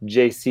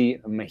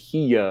JC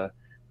Mejia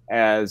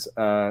as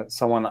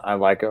someone I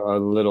like a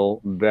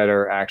little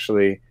better,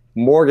 actually.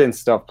 Morgan's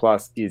Stuff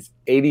Plus is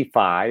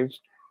 85.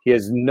 He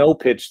has no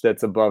pitch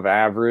that's above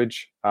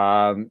average,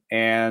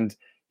 and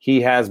he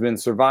has been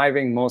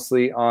surviving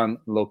mostly on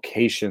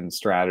location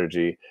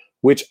strategy,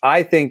 which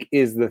I think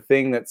is the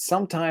thing that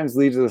sometimes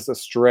leads us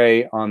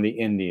astray on the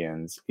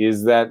Indians,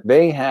 is that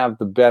they have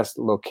the best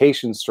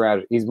location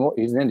strategy. He's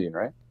an Indian,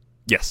 right?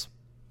 Yes.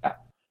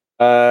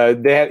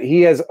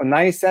 He has a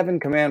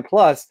 97 command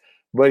plus,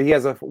 but he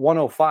has a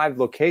 105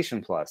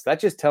 location plus. That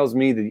just tells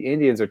me that the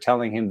Indians are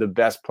telling him the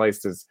best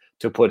places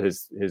to put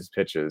his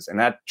pitches, and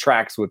that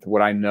tracks with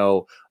what I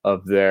know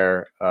of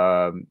their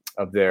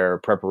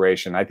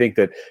preparation. I think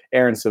that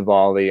Aaron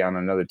Civale on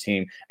another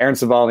team, Aaron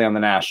Civale on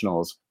the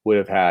Nationals, would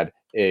have had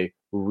a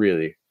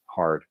really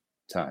hard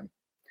time.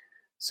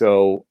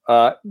 So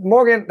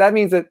Morgan, that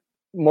means that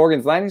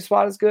Morgan's landing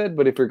spot is good,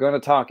 but if you're going to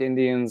talk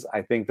Indians,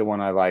 I think the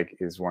one I like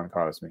is Juan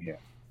Carlos Mejia.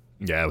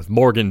 Yeah, with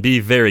Morgan, be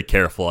very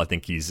careful. I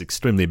think he's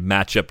extremely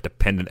matchup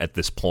dependent at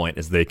this point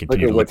as they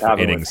continue to look for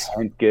innings.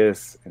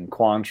 Hentges and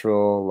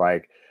Quantrill,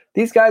 like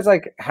these guys,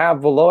 like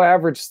have below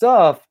average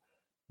stuff,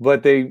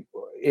 but they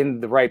in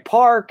the right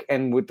park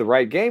and with the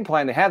right game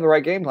plan, they have the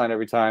right game plan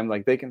every time.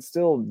 Like they can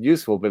still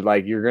useful, but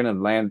like you're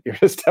gonna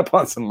step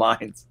on some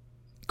lines.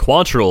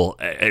 Quantrill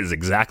is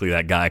exactly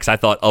that guy, because I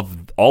thought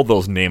of all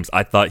those names,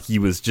 I thought he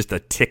was just a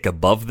tick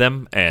above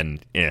them,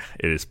 and it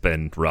has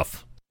been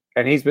rough.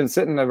 And he's been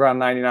sitting around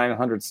 99,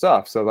 100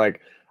 stuff. So, like,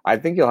 I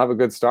think you'll have a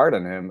good start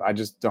on him. I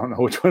just don't know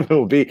which one it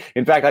will be.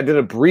 In fact, I did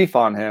a brief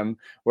on him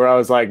where I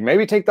was like,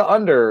 maybe take the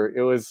under.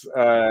 It was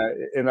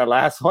in that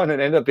last one, it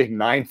ended up being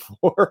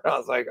 9-4. I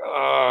was like,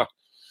 oh,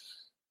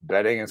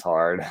 betting is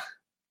hard.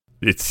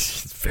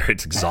 It's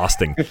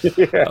exhausting.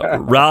 Yeah.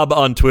 Rob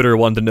on Twitter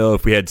wanted to know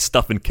if we had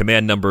stuff in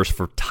command numbers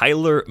for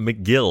Tyler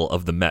McGill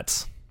of the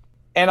Mets.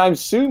 And I'm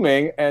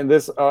assuming, and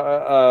this,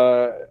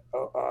 I'm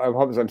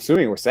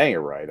assuming we're saying it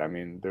right. I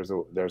mean, there's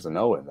a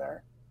no in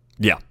there.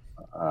 Yeah.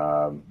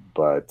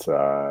 But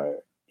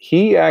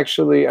he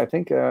actually, I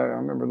think I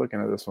remember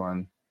looking at this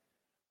one.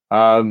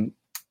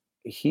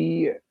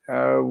 He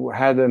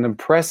had an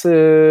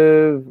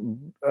impressive,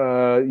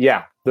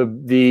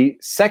 the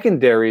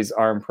secondaries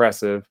are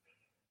impressive,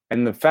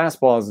 and the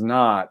fastball is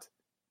not.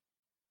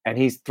 And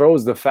he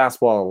throws the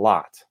fastball a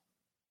lot,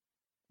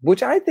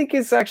 which I think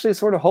is actually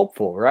sort of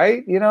hopeful,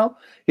 right? He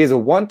has a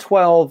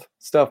 112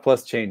 stuff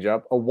plus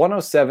changeup, a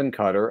 107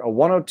 cutter, a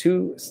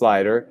 102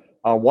 slider,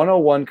 a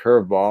 101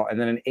 curveball, and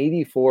then an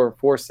 84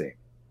 four-seam.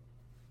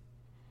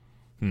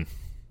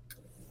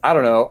 I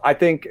don't know. I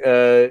think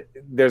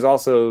there's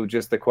also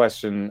just the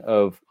question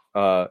of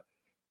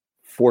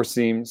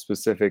four-seam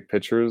specific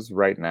pitchers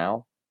right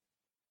now.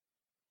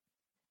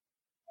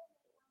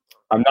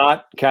 I'm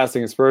not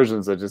casting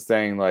aspersions. I'm just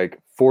saying, like,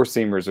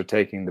 four-seamers are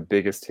taking the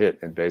biggest hit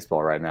in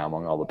baseball right now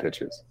among all the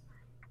pitches.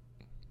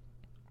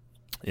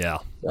 Yeah.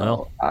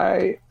 So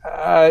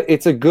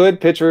it's a good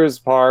pitcher's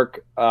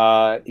park.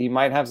 He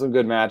might have some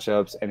good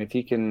matchups, and if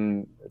he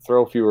can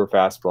throw fewer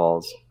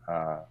fastballs,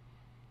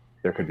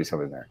 there could be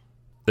something there.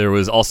 There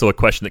was also a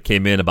question that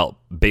came in about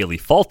Bailey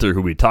Falter,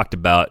 who we talked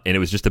about, and it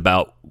was just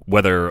about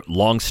whether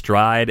long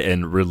stride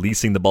and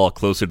releasing the ball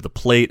closer to the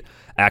plate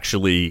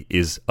actually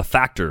is a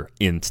factor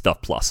in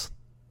Stuff Plus.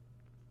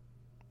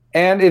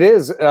 And it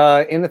is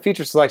in the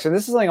feature selection.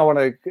 This is something I want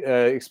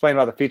to explain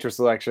about the feature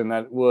selection.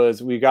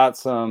 We got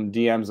some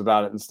DMs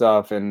about it and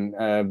stuff, and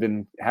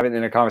been having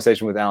in a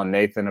conversation with Alan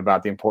Nathan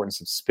about the importance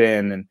of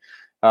spin.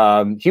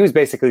 And he was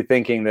basically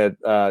thinking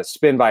that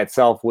spin by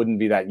itself wouldn't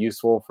be that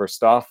useful for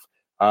stuff.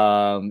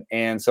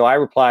 And so I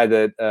replied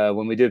that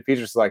when we did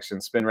feature selection,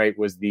 spin rate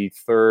was the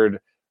third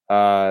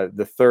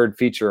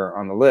feature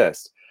on the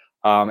list.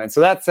 And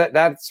so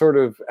that sort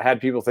of had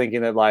people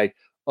thinking that like,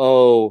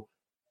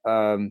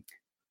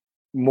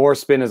 more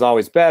spin is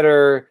always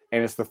better,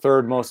 and it's the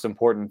third most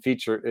important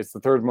feature. It's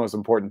the third most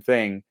important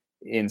thing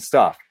in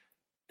stuff.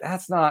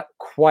 That's not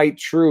quite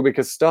true,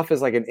 because stuff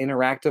is like an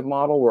interactive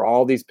model where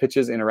all these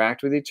pitches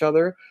interact with each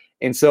other.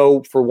 And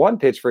so for one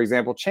pitch, for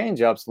example,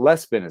 change-ups,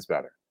 less spin is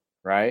better,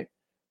 right?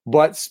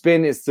 But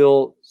spin is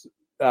still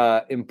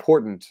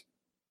important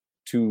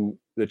to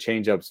the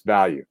change-up's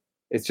value.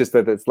 It's just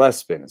that it's less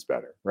spin is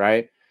better,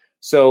 right?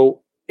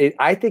 So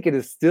I think it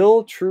is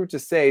still true to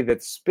say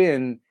that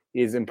spin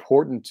is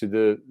important to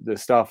the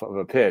stuff of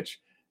a pitch,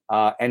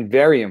 and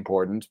very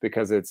important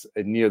because it's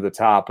near the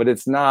top. But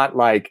it's not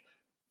like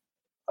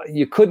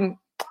you couldn't.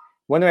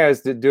 One way I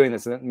was doing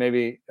this, and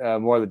maybe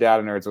more of the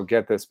data nerds will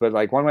get this, but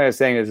like one way I was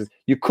saying is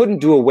you couldn't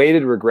do a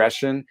weighted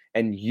regression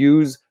and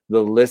use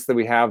the list that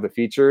we have, the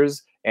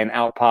features, and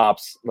out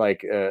pops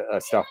like a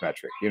stuff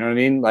metric. You know what I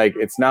mean? Like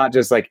it's not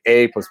just like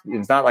A plus.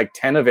 It's not like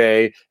 10 of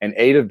A and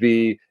 8 of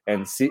B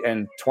and C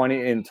and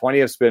 20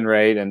 of spin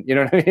rate, and you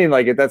know what I mean?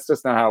 Like that's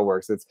just not how it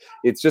works.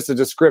 It's just a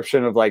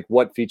description of like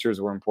what features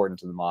were important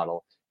to the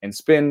model, and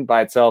spin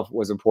by itself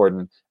was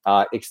important.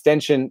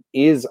 Extension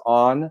is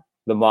on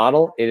the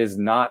model. It is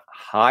not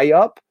high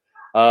up,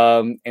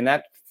 and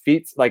that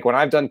feats like when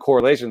I've done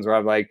correlations where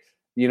I'm like,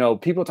 you know,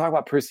 people talk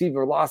about perceived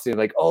velocity,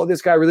 like, oh,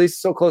 this guy releases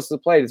so close to the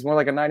plate, it's more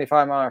like a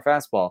 95-mile-an-hour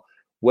fastball.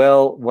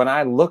 Well, when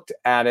I looked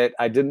at it,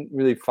 I didn't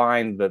really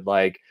find that,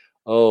 like,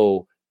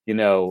 oh, you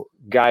know,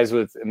 guys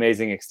with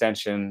amazing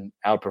extension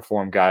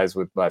outperform guys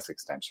with less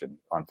extension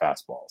on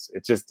fastballs.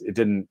 It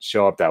didn't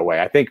show up that way.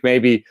 I think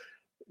maybe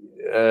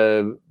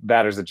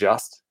batters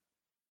adjust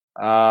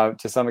to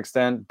some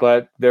extent,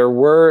 but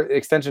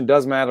extension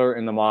does matter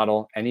in the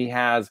model, and he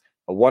has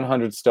a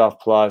 100 stuff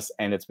plus,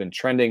 and it's been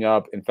trending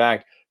up. In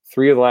fact,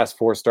 3 of the last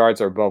 4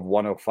 starts are above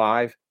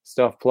 105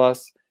 stuff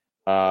plus,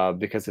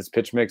 because his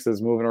pitch mix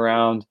is moving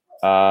around,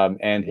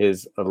 and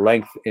his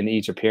length in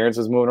each appearance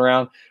is moving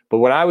around. But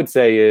what I would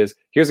say is,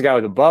 here's a guy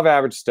with above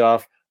average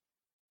stuff,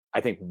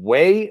 I think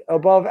way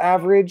above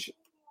average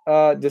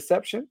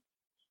deception.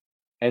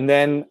 And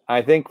then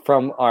I think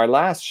from our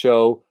last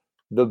show,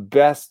 the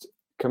best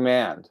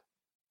command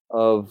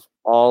of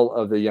all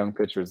of the young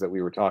pitchers that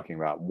we were talking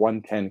about,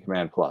 110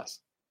 command plus.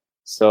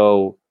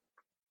 So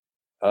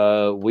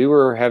we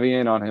were heavy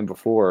in on him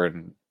before,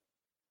 and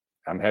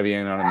I'm heavy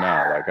in on him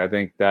now. Like, I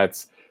think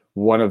that's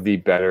one of the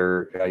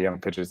better young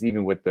pitchers,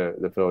 even with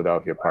the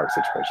Philadelphia Park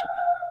situation.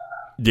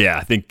 Yeah,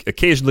 I think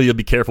occasionally you'll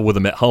be careful with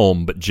him at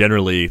home, but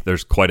generally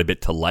there's quite a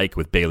bit to like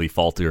with Bailey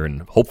Falter,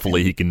 and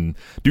hopefully he can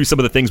do some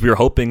of the things we were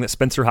hoping that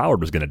Spencer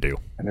Howard was going to do.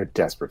 And they're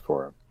desperate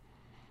for him.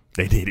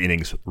 They need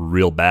innings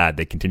real bad.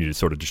 They continue to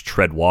sort of just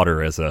tread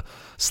water as a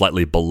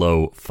slightly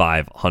below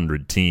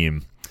 500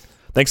 team.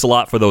 Thanks a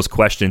lot for those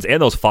questions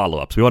and those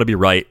follow-ups. We want to be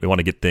right. We want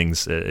to get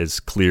things as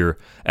clear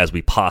as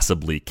we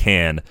possibly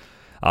can.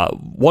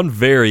 One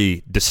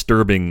very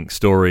disturbing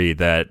story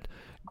that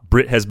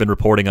Britt has been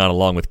reporting on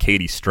along with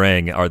Katie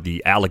Strang are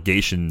the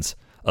allegations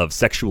of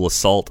sexual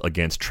assault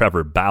against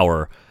Trevor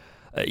Bauer.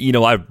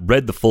 I've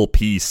read the full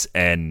piece,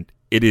 and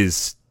it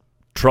is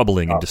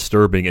troubling and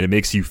disturbing, and it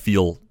makes you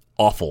feel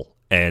awful.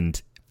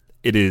 And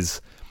it is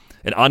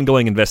an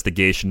ongoing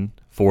investigation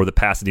for the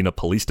Pasadena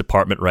Police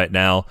Department right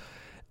now.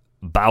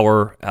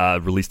 Bauer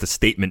released a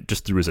statement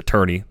just through his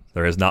attorney.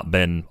 There has not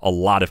been a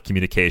lot of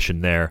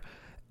communication there,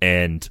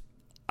 and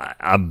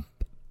I'm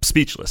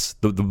speechless.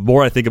 The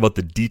more I think about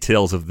the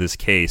details of this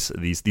case,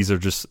 these are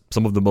just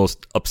some of the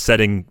most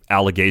upsetting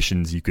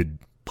allegations you could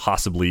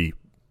possibly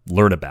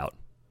learn about.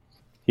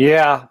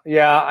 Yeah,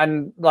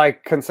 and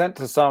like consent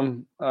to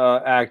some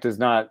act does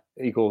not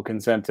equal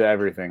consent to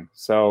everything.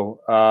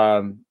 So,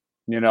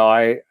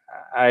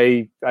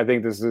 I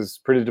think this is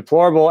pretty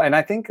deplorable. And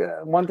I think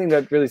one thing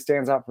that really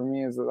stands out for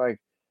me is that, like,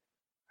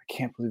 I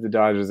can't believe the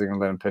Dodgers are going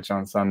to let him pitch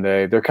on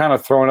Sunday. They're kind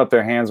of throwing up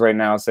their hands right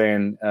now,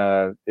 saying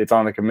it's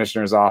on the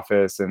commissioner's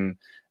office, and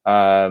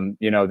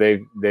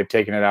they've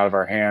taken it out of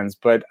our hands.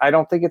 But I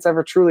don't think it's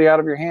ever truly out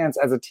of your hands.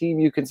 As a team,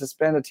 you can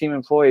suspend a team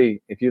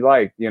employee if you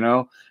like.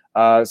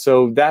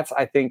 So that's,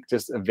 I think,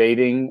 just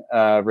evading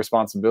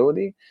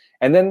responsibility.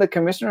 And then the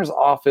commissioner's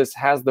office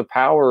has the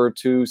power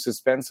to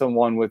suspend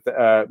someone with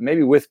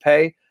maybe with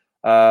pay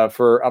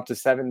for up to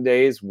 7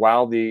 days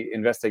while the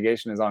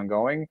investigation is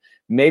ongoing.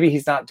 Maybe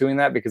he's not doing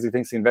that because he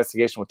thinks the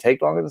investigation will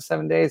take longer than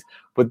 7 days.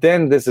 But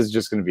then this is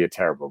just going to be a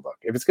terrible look.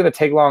 If it's going to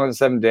take longer than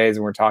 7 days,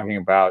 and we're talking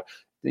about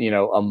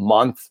a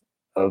month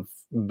of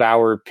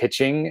Bauer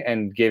pitching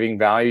and giving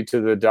value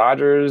to the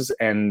Dodgers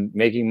and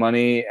making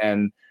money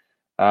and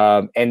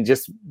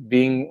just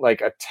being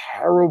like a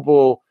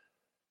terrible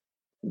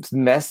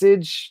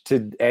message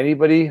to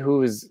anybody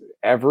who has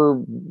ever,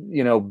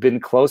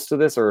 been close to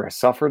this or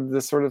suffered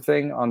this sort of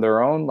thing on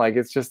their own. Like,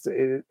 it's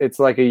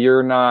like a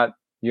you're not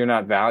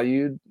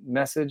valued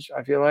message,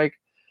 I feel like.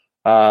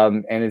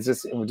 And we're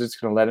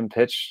just going to let him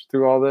pitch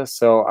through all this.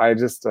 So I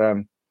just,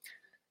 I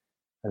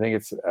think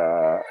it's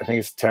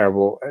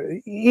terrible.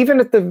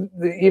 Even if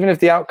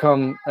the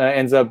outcome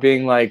ends up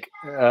being like,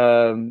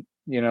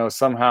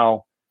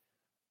 somehow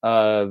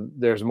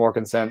there's more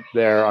consent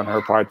there on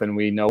her part than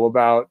we know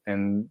about,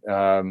 and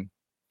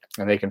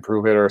they can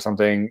prove it or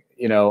something.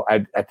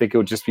 I think it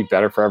would just be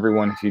better for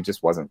everyone if he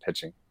just wasn't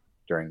pitching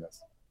during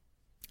this.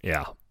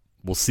 Yeah,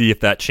 we'll see if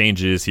that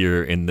changes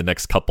here in the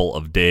next couple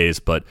of days.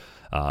 But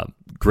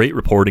great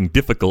reporting,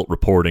 difficult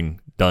reporting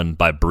done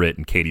by Britt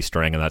and Katie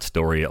Strang on that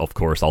story. Of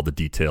course, all the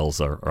details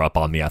are up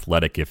on The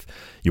Athletic if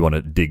you want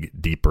to dig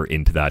deeper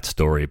into that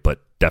story,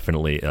 but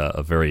definitely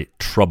a very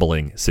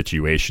troubling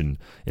situation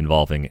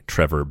involving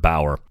Trevor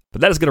Bauer.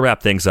 But that is going to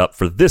wrap things up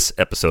for this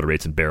episode of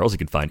Rates and Barrels. You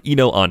can find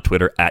Eno on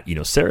Twitter at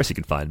EnoSaris. You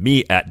can find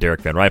me at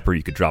Derek Van Riper.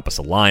 You could drop us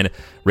a line,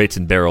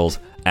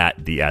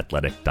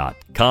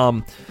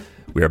 ratesandbarrels@theathletic.com.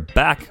 We are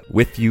back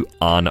with you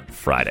on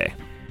Friday.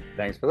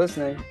 Thanks for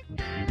listening.